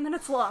 30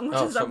 minutes long,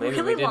 which is a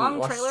really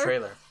long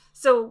trailer.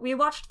 So we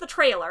watched the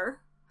trailer.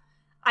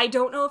 I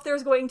don't know if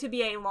there's going to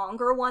be a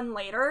longer one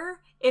later.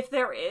 If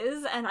there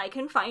is, and I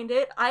can find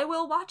it, I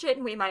will watch it,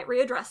 and we might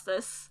readdress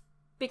this,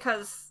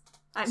 because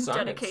I'm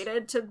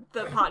dedicated to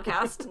the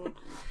podcast, and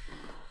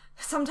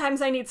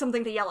sometimes I need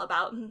something to yell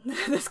about, and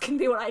this can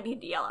be what I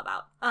need to yell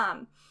about.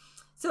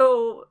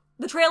 So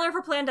the trailer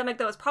for Plandemic,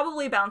 though, is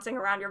probably bouncing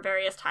around your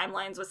various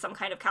timelines with some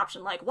kind of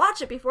caption like,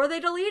 watch it before they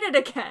delete it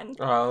again.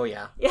 Oh,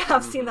 yeah. Yeah,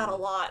 I've seen that a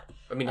lot.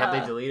 I mean, have they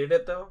deleted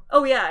it, though?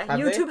 Oh, yeah. Have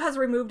YouTube they? has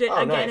removed it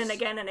Oh, again nice. and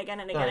again and again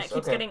and again. Nice, It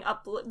keeps okay. getting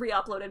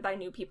re-uploaded by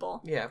new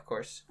people. Yeah, of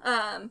course.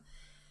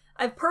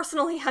 I've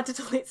personally had to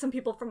delete some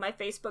people from my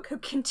Facebook who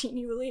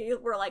continually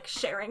were, like,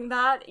 sharing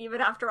that, even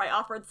after I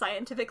offered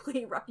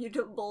scientifically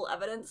reputable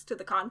evidence to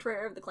the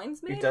contrary of the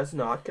claims made. It does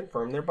not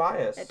confirm their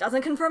bias. It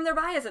doesn't confirm their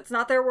bias. It's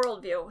not their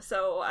worldview.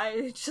 So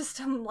I just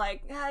am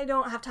like, I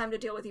don't have time to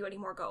deal with you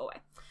anymore. Go away.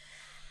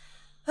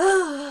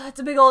 It's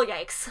a big ol'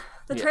 yikes.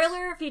 The Yes.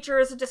 trailer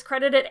features a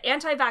discredited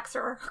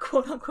anti-vaxxer,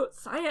 quote-unquote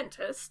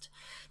scientist,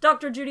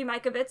 Dr. Judy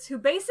Mikovits, who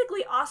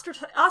basically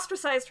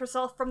ostracized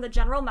herself from the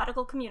general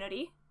medical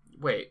community.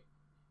 Wait.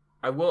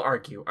 I will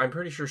argue. I'm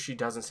pretty sure she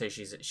doesn't say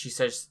she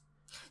says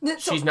So,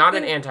 she's not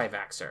an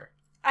anti-vaxxer.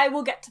 I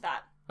will get to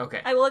that. Okay.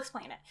 I will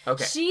explain it.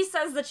 Okay. She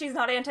says that she's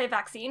not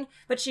anti-vaccine,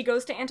 but she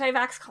goes to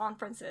anti-vax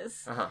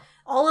conferences. Uh-huh.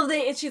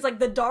 She's like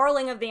the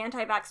darling of the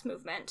anti-vax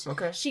movement.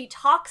 Okay. She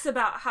talks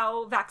about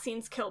how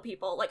vaccines kill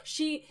people. Like,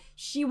 she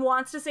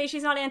wants to say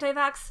she's not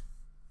anti-vax,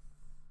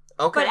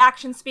 Okay. but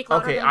actions speak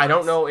louder Okay, than I don't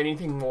words. know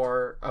anything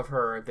more of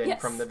her than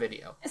Yes. from the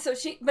video. So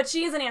she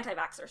is an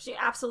anti-vaxxer. She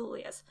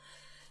absolutely is.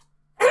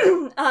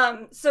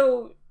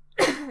 So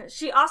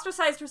she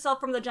ostracized herself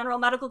from the general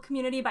medical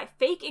community by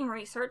faking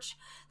research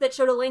that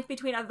showed a link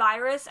between a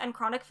virus and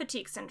chronic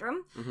fatigue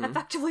syndrome,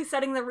 effectively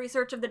setting the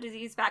research of the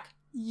disease back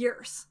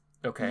years.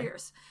 Okay.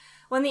 Years.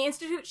 When the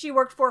institute she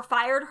worked for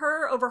fired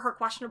her over her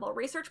questionable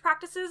research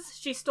practices,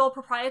 she stole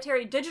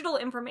proprietary digital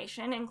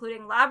information,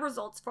 including lab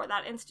results for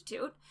that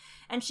institute,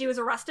 and she was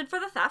arrested for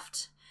the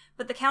theft.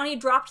 But the county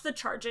dropped the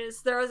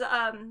charges. There was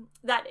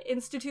that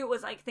institute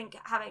was, I think,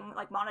 having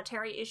like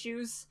monetary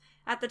issues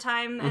at the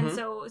time, and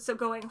so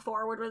going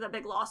forward with a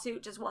big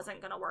lawsuit just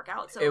wasn't going to work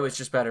out. So It was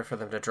just better for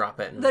them to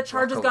drop it. And the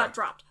charges walk away. got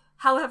dropped.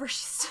 However,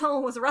 she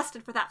still was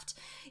arrested for theft.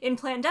 In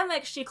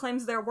Plandemic, she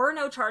claims there were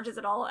no charges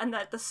at all, and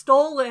that the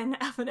stolen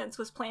evidence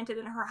was planted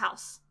in her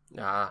house.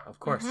 Ah, of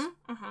course.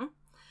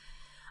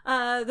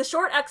 The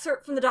short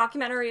excerpt from the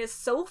documentary is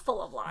so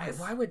full of lies.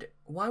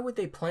 Why would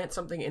they plant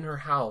something in her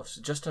house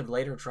just to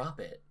later drop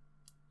it?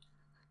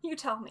 You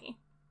tell me.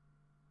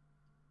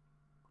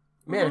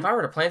 Man, if I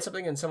were to plant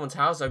something in someone's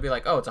house, I'd be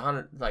like, oh, it's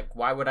 100. Like,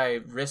 why would I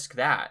risk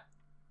that?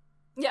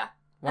 Yeah.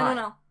 Why?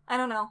 I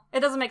don't know.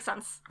 It doesn't make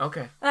sense.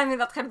 Okay. I mean,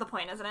 that's kind of the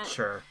point, isn't it?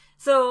 Sure.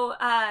 So,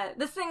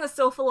 this thing was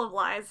so full of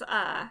lies.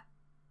 Yeah,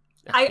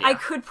 I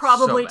could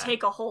probably so bad.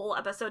 take a whole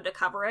episode to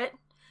cover it.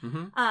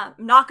 Mm-hmm. I'm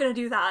not going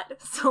to do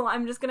that, so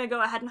I'm just going to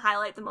go ahead and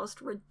highlight the most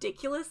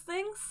ridiculous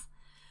things.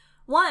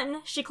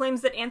 One, she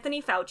claims that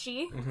Anthony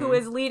Fauci, who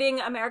is leading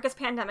America's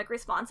pandemic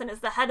response and is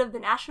the head of the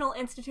National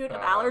Institute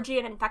of Allergy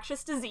and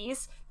Infectious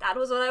Disease, that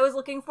was what I was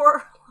looking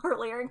for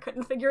earlier and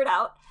couldn't figure it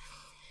out,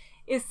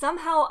 is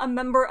somehow a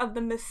member of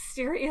the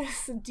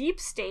mysterious deep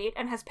state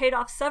and has paid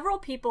off several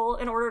people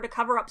in order to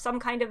cover up some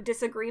kind of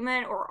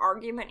disagreement or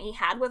argument he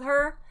had with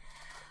her,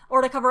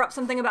 or to cover up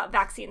something about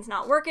vaccines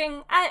not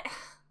working.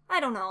 I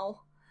don't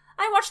know.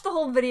 I watched the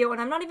whole video, and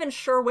I'm not even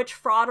sure which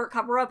fraud or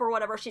cover-up or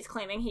whatever she's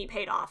claiming he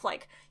paid off.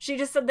 Like, she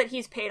just said that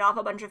he's paid off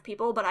a bunch of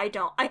people, but I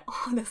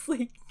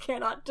honestly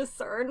cannot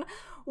discern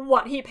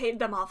what he paid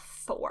them off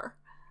for.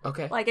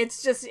 Okay. Like,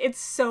 it's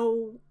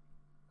so,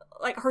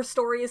 like, her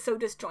story is so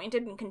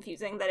disjointed and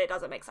confusing that it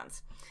doesn't make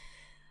sense.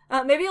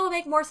 Maybe it'll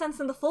make more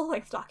sense in the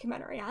full-length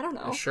documentary. I don't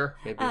know. Sure,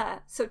 maybe.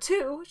 So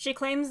 2, she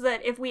claims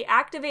that if we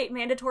activate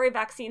mandatory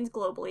vaccines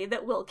globally,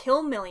 that we'll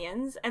kill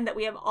millions, and that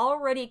we have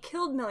already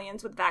killed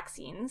millions with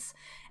vaccines,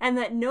 and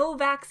that no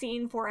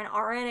vaccine for an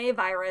RNA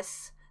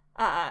virus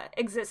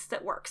exists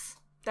that works.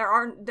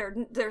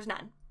 There's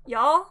none.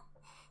 Y'all,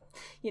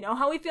 you know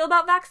how we feel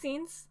about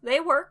vaccines. They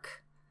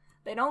work.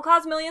 They don't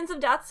cause millions of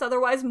deaths,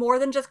 otherwise more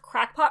than just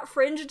crackpot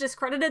fringe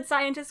discredited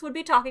scientists would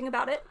be talking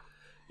about it.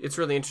 It's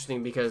really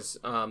interesting because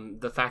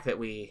the fact that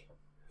we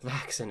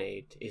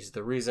vaccinate is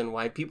the reason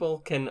why people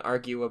can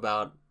argue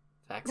about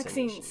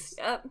vaccinations.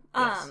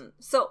 Yes.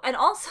 So, and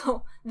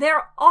also,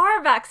 there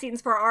are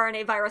vaccines for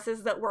RNA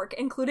viruses that work,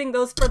 including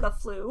those for the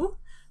flu,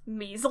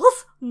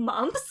 measles,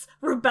 mumps,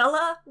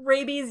 rubella,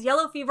 rabies,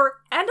 yellow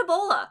fever, and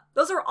Ebola.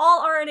 Those are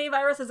all RNA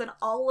viruses, and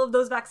all of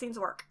those vaccines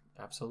work.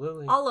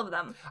 Absolutely. All of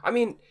them. I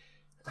mean,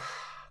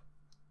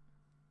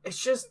 it's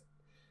just...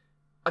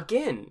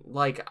 Again,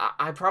 like,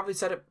 I probably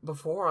said it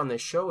before on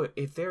this show,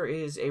 if there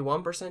is a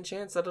 1%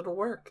 chance that it'll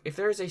work, if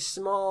there is a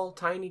small,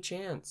 tiny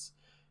chance,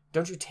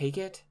 don't you take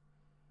it?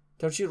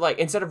 Don't you, like,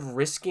 instead of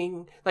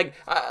risking, like,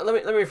 let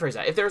me rephrase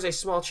that. If there's a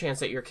small chance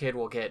that your kid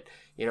will get,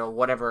 you know,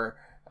 whatever,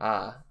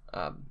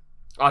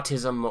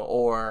 autism,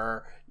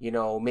 or, you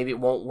know, maybe it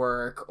won't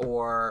work,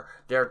 or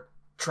they're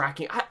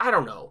tracking, I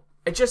don't know.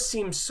 It just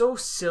seems so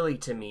silly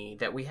to me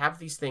that we have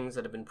these things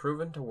that have been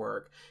proven to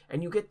work,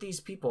 and you get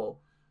these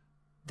people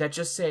that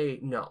just say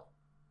no.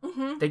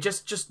 Mm-hmm. They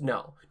just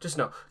no. Just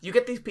no. You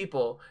get these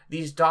people,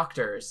 these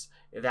doctors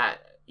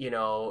that, you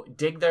know,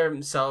 dig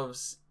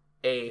themselves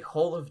a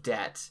hole of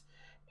debt,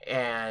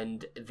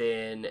 and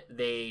then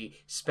they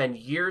spend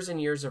years and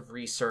years of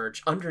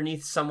research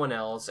underneath someone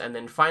else, and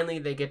then finally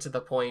they get to the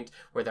point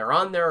where they're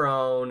on their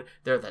own,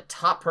 they're the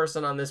top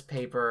person on this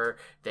paper,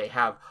 they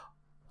have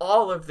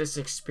all of this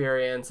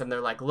experience, and they're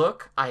like,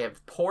 look, I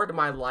have poured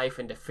my life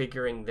into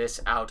figuring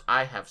this out.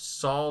 I have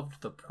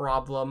solved the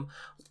problem.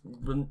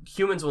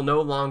 Humans will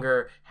no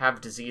longer have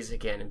disease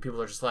again. And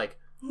people are just like,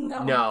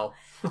 no.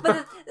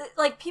 But,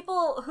 like,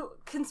 people who,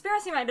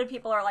 conspiracy-minded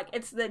people are like,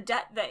 it's the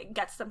debt that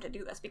gets them to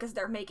do this, because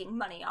they're making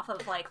money off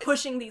of, like,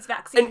 pushing these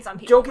vaccines on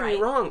people, don't get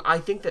me wrong, I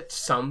think that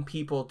some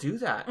people do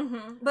that.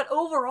 Mm-hmm. But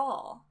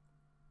overall,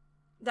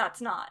 I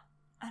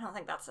don't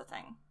think that's the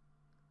thing.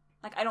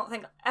 Like, I don't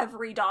think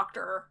every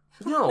doctor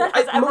that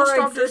has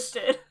ever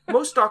existed.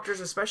 Most doctors,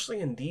 especially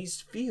in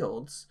these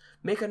fields,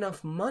 make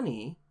enough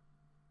money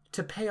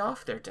to pay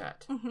off their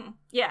debt. Mm-hmm.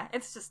 Yeah,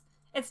 it's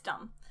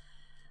dumb.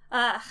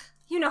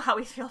 You know how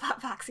we feel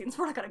about vaccines.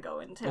 We're not going to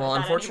go into well,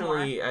 that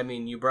unfortunately, anymore. I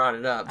mean, you brought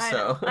it up,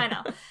 so. I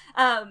know.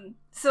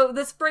 So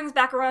this brings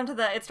back around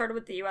to it started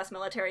with the U.S.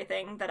 military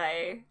thing that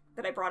I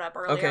brought up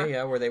earlier. Okay,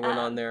 yeah, where they went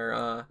on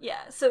their...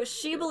 Yeah, so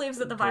she believes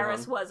that the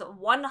virus was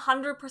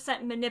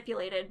 100%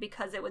 manipulated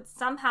because it would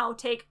somehow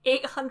take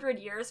 800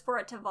 years for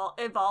it to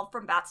evolve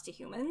from bats to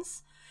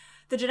humans.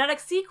 The genetic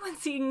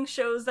sequencing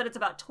shows that it's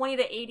about 20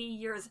 to 80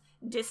 years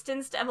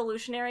distanced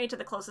evolutionary to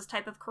the closest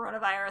type of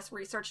coronavirus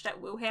researched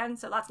at Wuhan,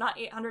 so that's not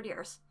 800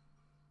 years.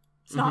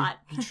 It's not.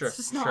 Sure, it's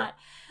just not.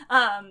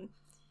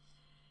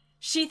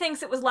 She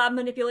thinks it was lab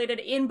manipulated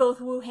in both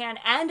Wuhan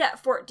and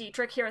at Fort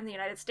Detrick here in the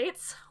United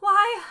States.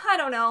 Why? I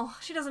don't know.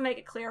 She doesn't make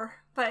it clear,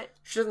 but...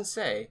 She doesn't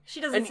say. She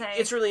doesn't say.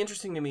 It's really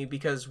interesting to me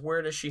because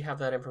where does she have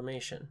that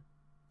information?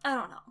 I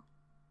don't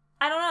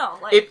know.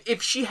 Like,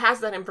 if she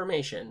has that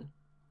information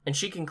and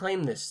she can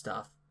claim this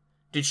stuff,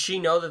 did she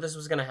know that this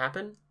was going to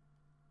happen?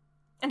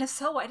 And if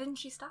so, why didn't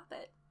she stop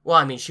it? Well,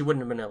 I mean, she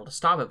wouldn't have been able to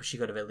stop it, but she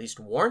could have at least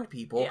warned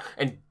people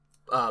and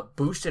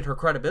boosted her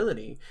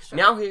credibility. Sure.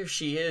 Now here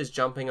she is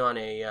jumping on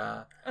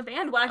a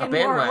bandwagon,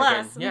 more or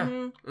less. Yeah.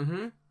 Mm-hmm.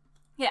 Mm-hmm.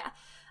 Yeah.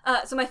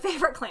 So my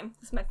favorite claim,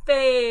 was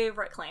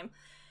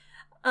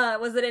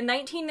that in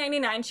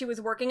 1999 she was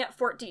working at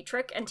Fort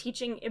Detrick and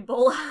teaching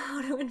Ebola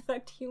how to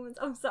infect humans.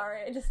 I'm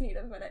sorry, I just need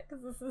a minute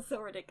because this is so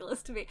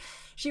ridiculous to me.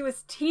 She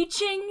was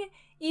teaching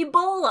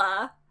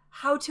Ebola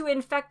how to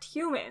infect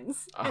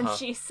humans, and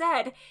she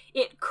said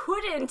it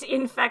couldn't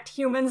infect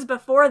humans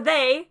before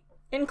they,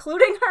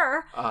 including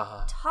her,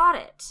 taught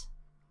it.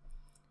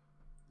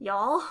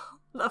 Y'all,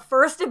 the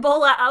first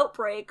Ebola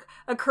outbreak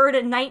occurred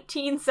in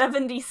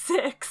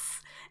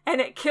 1976,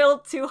 and it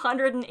killed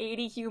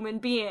 280 human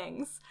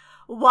beings.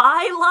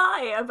 Why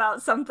lie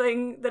about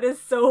something that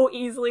is so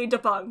easily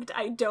debunked?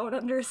 I don't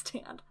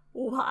understand.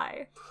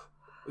 Why?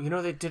 You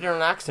know, they did it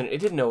on accident. It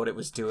didn't know what it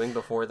was doing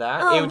before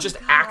that. It just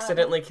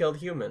accidentally killed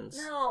humans.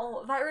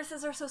 No,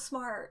 viruses are so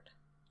smart.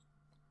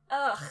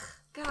 Ugh,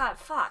 God,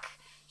 fuck.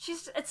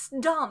 It's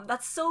dumb.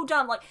 That's so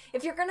dumb. Like,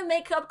 if you're gonna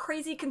make up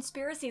crazy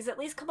conspiracies, at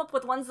least come up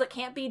with ones that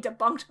can't be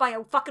debunked by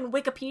a fucking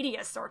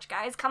Wikipedia search,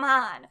 guys. Come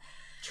on.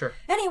 Sure.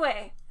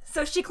 Anyway,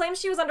 So she claims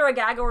she was under a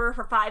gag order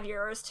for 5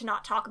 years to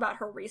not talk about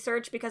her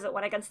research because it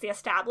went against the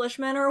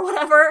establishment or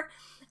whatever.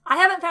 I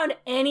haven't found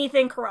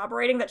anything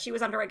corroborating that she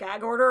was under a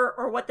gag order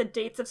or what the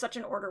dates of such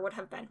an order would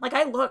have been. Like,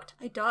 I looked,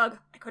 I dug,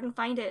 I couldn't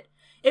find it.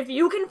 If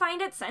you can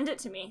find it, send it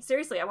to me.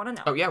 Seriously, I want to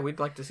know. Oh yeah, we'd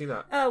like to see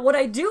that. What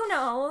I do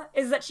know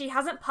is that she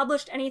hasn't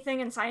published anything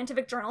in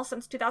scientific journals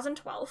since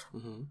 2012.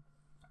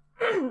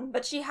 Mm-hmm.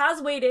 But she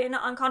has weighed in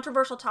on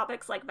controversial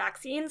topics like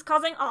vaccines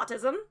causing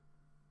autism.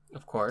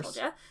 Of course.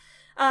 Told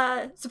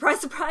ya. Surprise,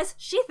 surprise,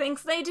 she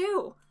thinks they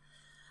do.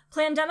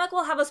 Plandemic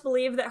will have us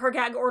believe that her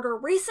gag order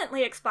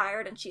recently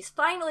expired and she's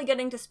finally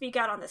getting to speak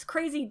out on this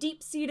crazy,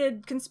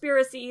 deep-seated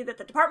conspiracy that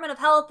the Department of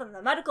Health and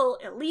the medical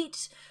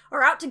elite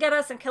are out to get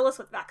us and kill us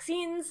with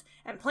vaccines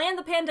and plan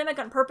the pandemic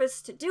on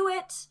purpose to do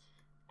it.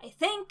 I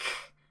think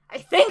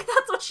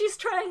that's what she's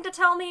trying to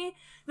tell me.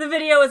 The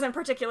video isn't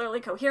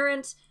particularly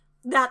coherent.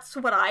 That's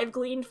what I've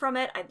gleaned from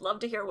it. I'd love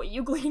to hear what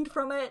you gleaned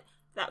from it.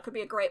 That could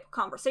be a great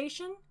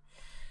conversation.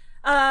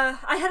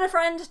 I had a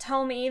friend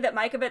tell me that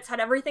Mikovits had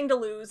everything to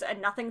lose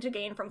and nothing to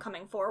gain from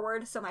coming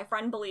forward, so my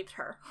friend believed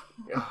her.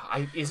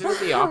 Isn't it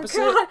the opposite?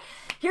 Oh,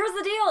 here's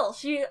the deal.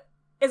 She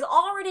is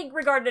already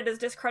regarded as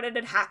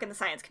discredited hack in the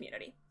science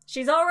community.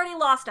 She's already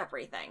lost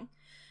everything.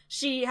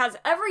 She has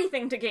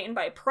everything to gain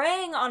by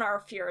preying on our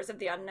fears of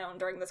the unknown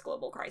during this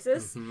global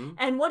crisis. Mm-hmm.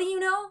 And what do you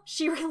know?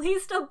 She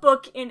released a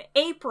book in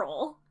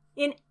April,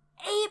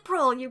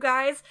 you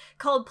guys,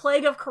 called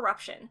Plague of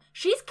Corruption.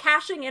 She's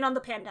cashing in on the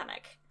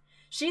pandemic.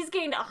 She's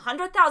gained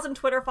 100,000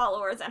 Twitter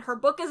followers, and her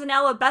book is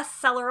now a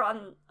bestseller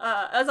on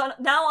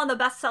the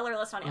bestseller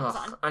list on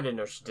Amazon. Ugh, I didn't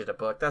know she did a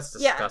book. That's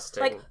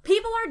disgusting. Yeah, like,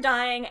 people are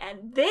dying,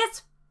 and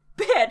this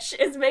bitch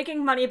is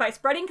making money by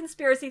spreading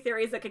conspiracy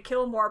theories that could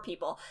kill more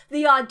people.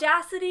 The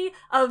audacity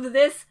of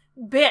this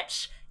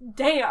bitch.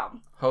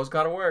 Damn. Hoes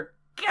gotta work.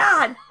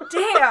 God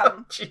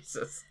damn.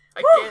 Jesus.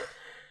 I can't.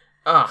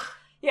 Ugh.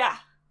 Yeah.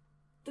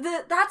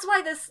 That's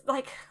why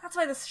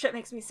this shit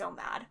makes me so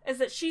mad, is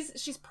that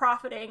she's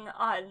profiting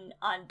on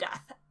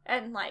death,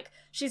 and like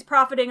she's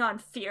profiting on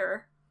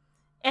fear,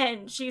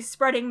 and she's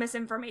spreading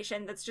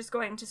misinformation that's just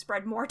going to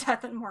spread more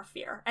death and more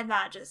fear, and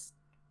that's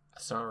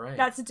not right.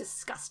 That's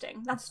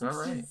disgusting. That's not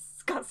right.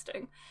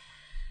 Disgusting.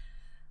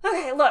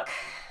 Okay, look,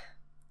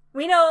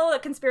 we know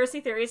that conspiracy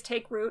theories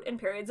take root in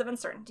periods of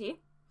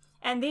uncertainty,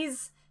 and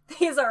these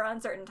are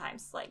uncertain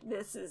times. Like,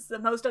 this is the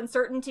most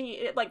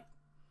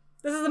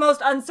This is the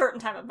most uncertain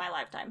time of my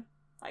lifetime.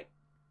 Like,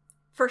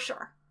 for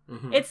sure.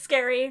 Mm-hmm. It's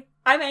scary.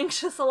 I'm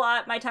anxious a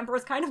lot. My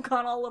temper's kind of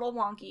gone a little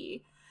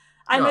wonky.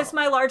 I miss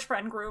my large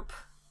friend group.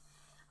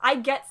 I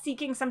get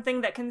seeking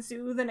something that can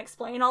soothe and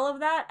explain all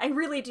of that. I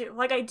really do.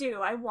 Like, I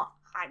do. I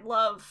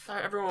love...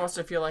 Everyone wants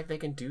to feel like they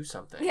can do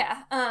something.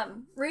 Yeah.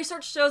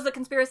 Research shows that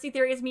conspiracy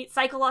theories meet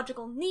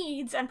psychological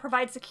needs and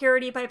provide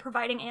security by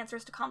providing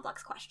answers to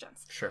complex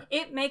questions. Sure.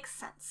 It makes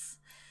sense.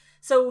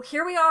 So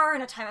here we are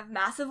in a time of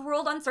massive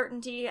world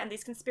uncertainty, and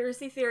these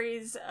conspiracy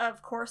theories,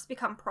 of course,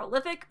 become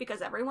prolific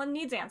because everyone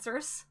needs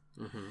answers.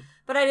 Mm-hmm.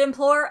 But I'd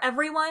implore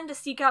everyone to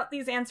seek out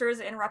these answers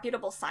in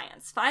reputable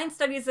science. Find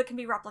studies that can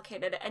be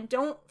replicated, and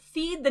don't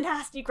feed the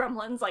nasty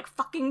gremlins like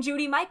fucking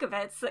Judy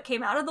Mikovits that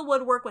came out of the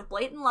woodwork with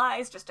blatant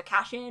lies just to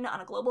cash in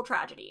on a global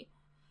tragedy.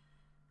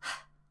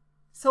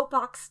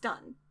 Soapbox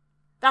done.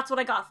 That's what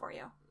I got for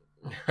you.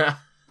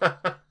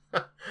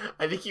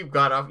 I think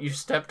you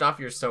stepped off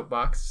your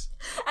soapbox.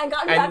 And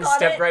got back on it. And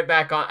stepped right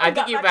back on. I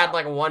think you've had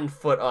like 1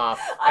 foot off.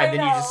 And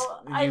then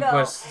you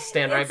just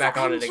stand right back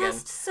on it again. I'm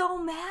just so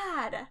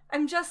mad.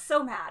 I'm just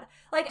so mad.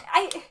 Like,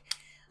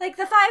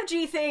 the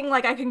 5G thing,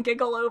 like, I can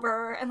giggle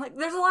over. And, like,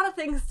 there's a lot of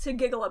things to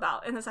giggle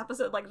about in this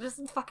episode. Like, just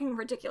fucking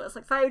ridiculous.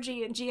 Like,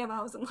 5G and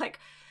GMOs and, like,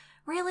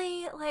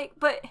 really? Like,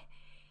 but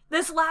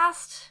this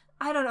last,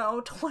 I don't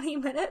know, 20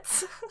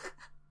 minutes...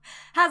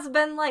 has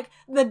been, like,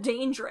 the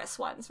dangerous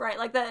ones, right?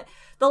 Like, the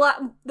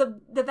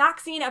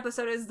vaccine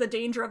episode is the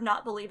danger of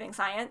not believing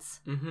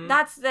science. Mm-hmm.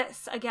 That's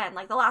this, again.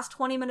 Like, the last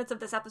 20 minutes of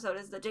this episode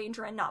is the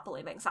danger in not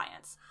believing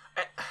science.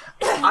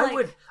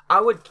 I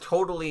would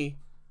totally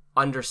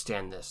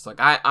understand this. Like,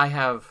 I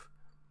have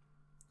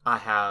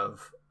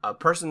a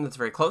person that's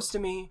very close to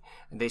me,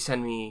 and they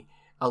send me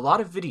a lot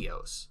of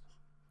videos.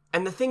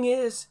 And the thing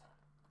is,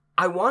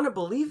 I want to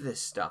believe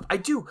this stuff. I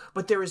do,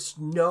 but there is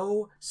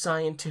no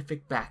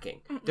scientific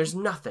backing. Mm-mm. There's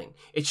nothing.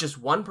 It's just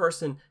one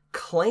person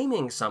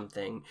claiming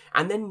something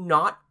and then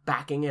not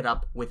backing it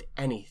up with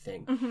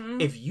anything.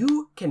 Mm-hmm. If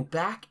you can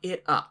back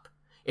it up,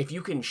 if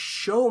you can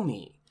show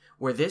me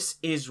where this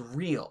is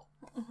real,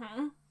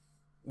 mm-hmm.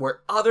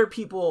 where other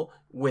people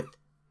with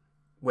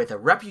a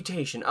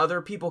reputation,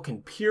 other people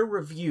can peer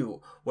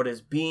review what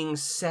is being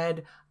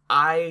said,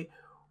 I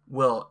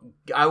will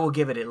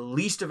give it at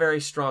least a very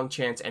strong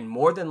chance, and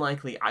more than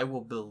likely, I will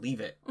believe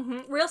it.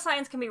 Mm-hmm. Real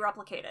science can be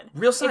replicated.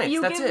 Real science, if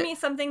you that's give it. me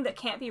something that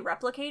can't be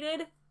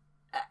replicated,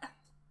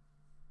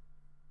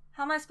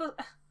 how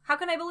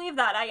can I believe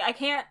that? I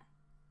can't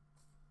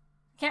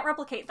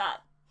replicate that.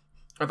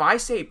 If I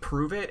say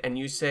prove it, and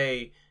you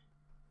say...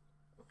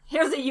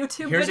 Here's a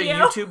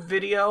YouTube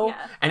video.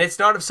 Yeah. And it's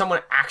not of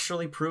someone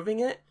actually proving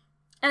it.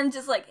 And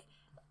just like...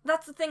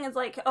 that's the thing is,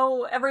 like,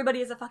 oh, everybody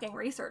is a fucking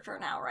researcher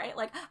now, right?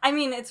 Like, I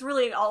mean, it's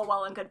really all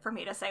well and good for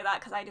me to say that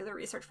because I do the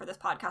research for this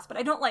podcast, but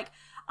I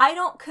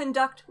don't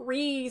conduct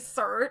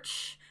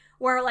research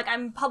where, like,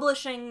 I'm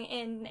publishing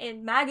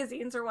in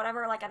magazines or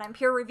whatever, like, and I'm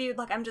peer-reviewed,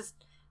 like, I'm just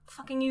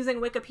fucking using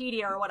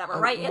Wikipedia or whatever,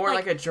 right? More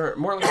like a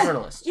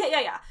journalist.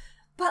 Yeah.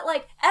 But,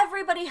 like,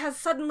 everybody has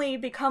suddenly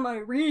become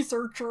a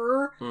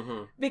researcher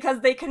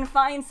because they can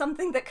find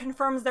something that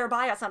confirms their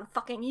bias on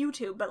fucking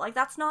YouTube. But, like,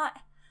 that's not,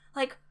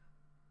 like,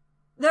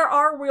 there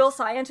are real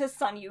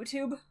scientists on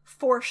YouTube,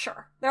 for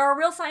sure. There are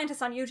real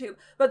scientists on YouTube,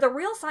 but the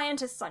real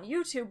scientists on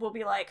YouTube will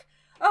be like,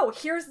 oh,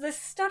 here's this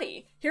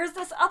study. Here's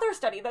this other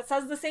study that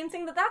says the same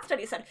thing that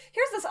study said.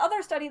 Here's this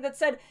other study that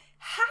said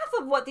half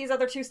of what these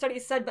other two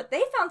studies said, but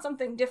they found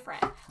something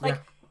different.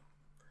 Like,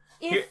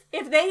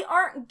 if they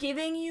aren't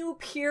giving you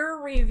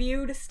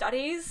peer-reviewed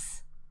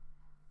studies,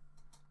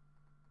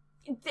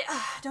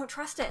 don't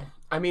trust it.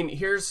 I mean,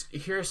 here's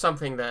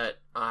something that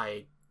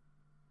I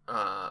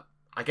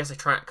guess I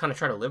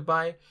try to live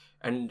by,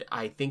 and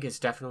I think is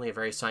definitely a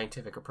very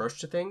scientific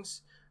approach to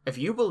things. If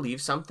you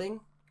believe something,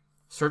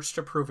 search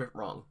to prove it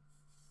wrong.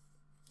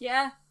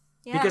 Yeah,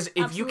 because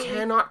if absolutely. you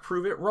cannot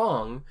prove it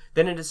wrong,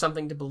 then it is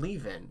something to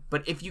believe in.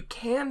 But if you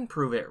can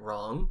prove it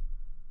wrong,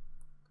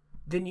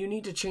 then you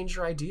need to change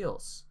your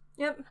ideals.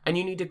 Yep. And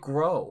you need to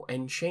grow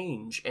and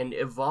change and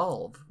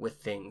evolve with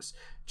things,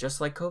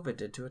 just like COVID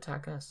did to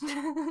attack us.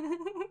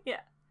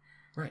 Yeah.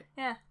 Right.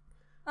 Yeah.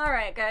 All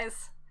right,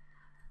 guys.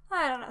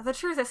 I don't know. The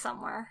truth is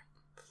somewhere.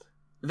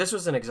 This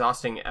was an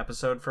exhausting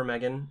episode for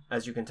Megan,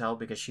 as you can tell,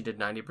 because she did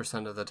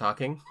 90% of the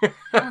talking. It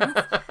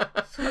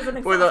was an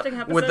exhausting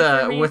episode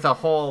for me. With a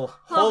whole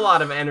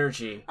lot of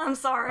energy. I'm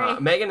sorry.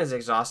 Megan is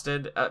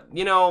exhausted.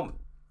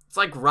 It's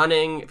like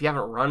running. If you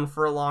haven't run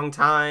for a long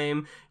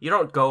time, you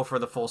don't go for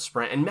the full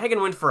sprint. And Megan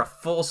went for a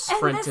full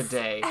sprint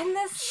today. And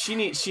she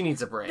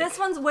needs a break. This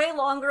one's way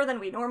longer than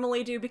we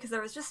normally do because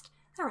there was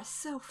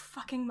so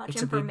fucking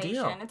much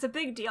information. It's a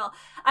big deal.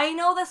 I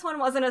know this one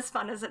wasn't as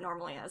fun as it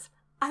normally is.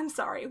 I'm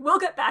sorry. We'll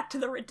get back to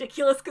the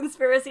ridiculous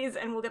conspiracies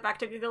and we'll get back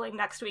to Googling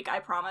next week,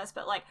 I promise.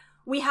 But, like,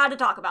 we had to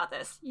talk about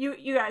this. You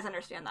guys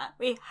understand that.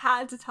 We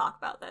had to talk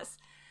about this.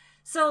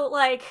 So,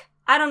 like,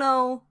 I don't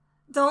know.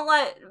 Don't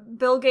let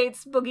Bill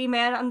Gates'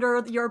 boogeyman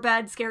under your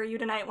bed scare you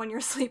tonight when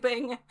you're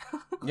sleeping.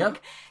 Yep.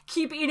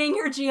 Keep eating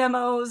your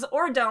GMOs,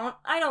 or don't.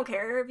 I don't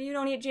care. If you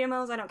don't eat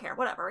GMOs, I don't care.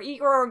 Whatever. Eat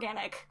your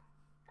organic.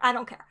 I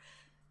don't care.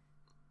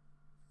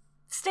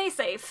 Stay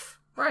safe.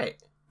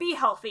 Right. Be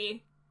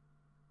healthy.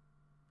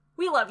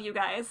 We love you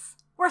guys.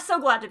 We're so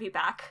glad to be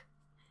back.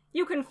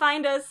 You can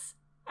find us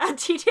at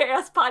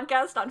TTIS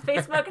Podcast on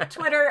Facebook,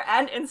 Twitter,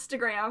 and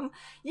Instagram.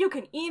 You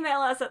can email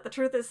us at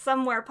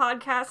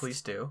thetruthisomewherepodcast.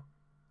 Please do.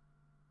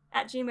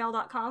 At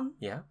gmail.com.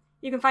 Yeah.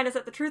 You can find us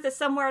at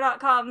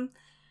thetruthisomewhere.com.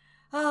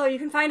 Oh, you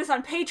can find us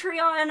on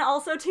Patreon,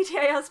 also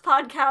TTIS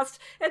Podcast.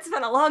 It's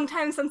been a long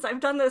time since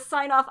I've done this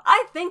sign-off.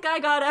 I think I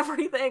got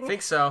everything.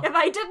 Think so. If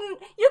I didn't,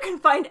 you can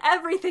find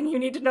everything you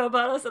need to know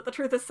about us at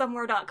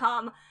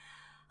thetruthisomewhere.com.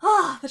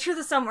 Oh, the truth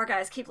is somewhere,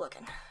 guys. Keep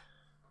looking.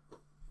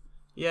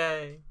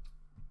 Yay.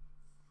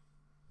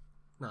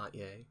 Not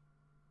yay.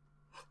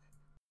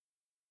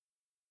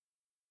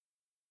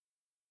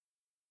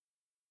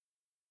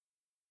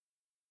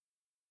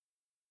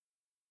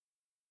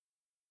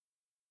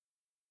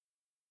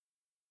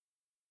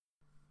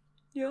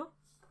 Yeah.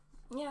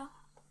 Yeah.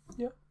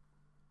 Yeah.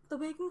 The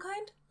bacon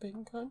kind?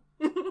 Bacon kind?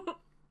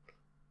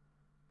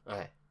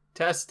 Alright.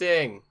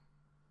 Testing.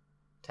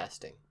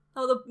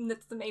 Oh,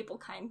 it's the maple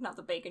kind, not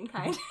the bacon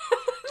kind.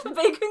 The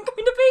bacon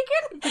kind of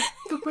bacon?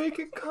 The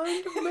bacon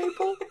kind of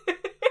maple?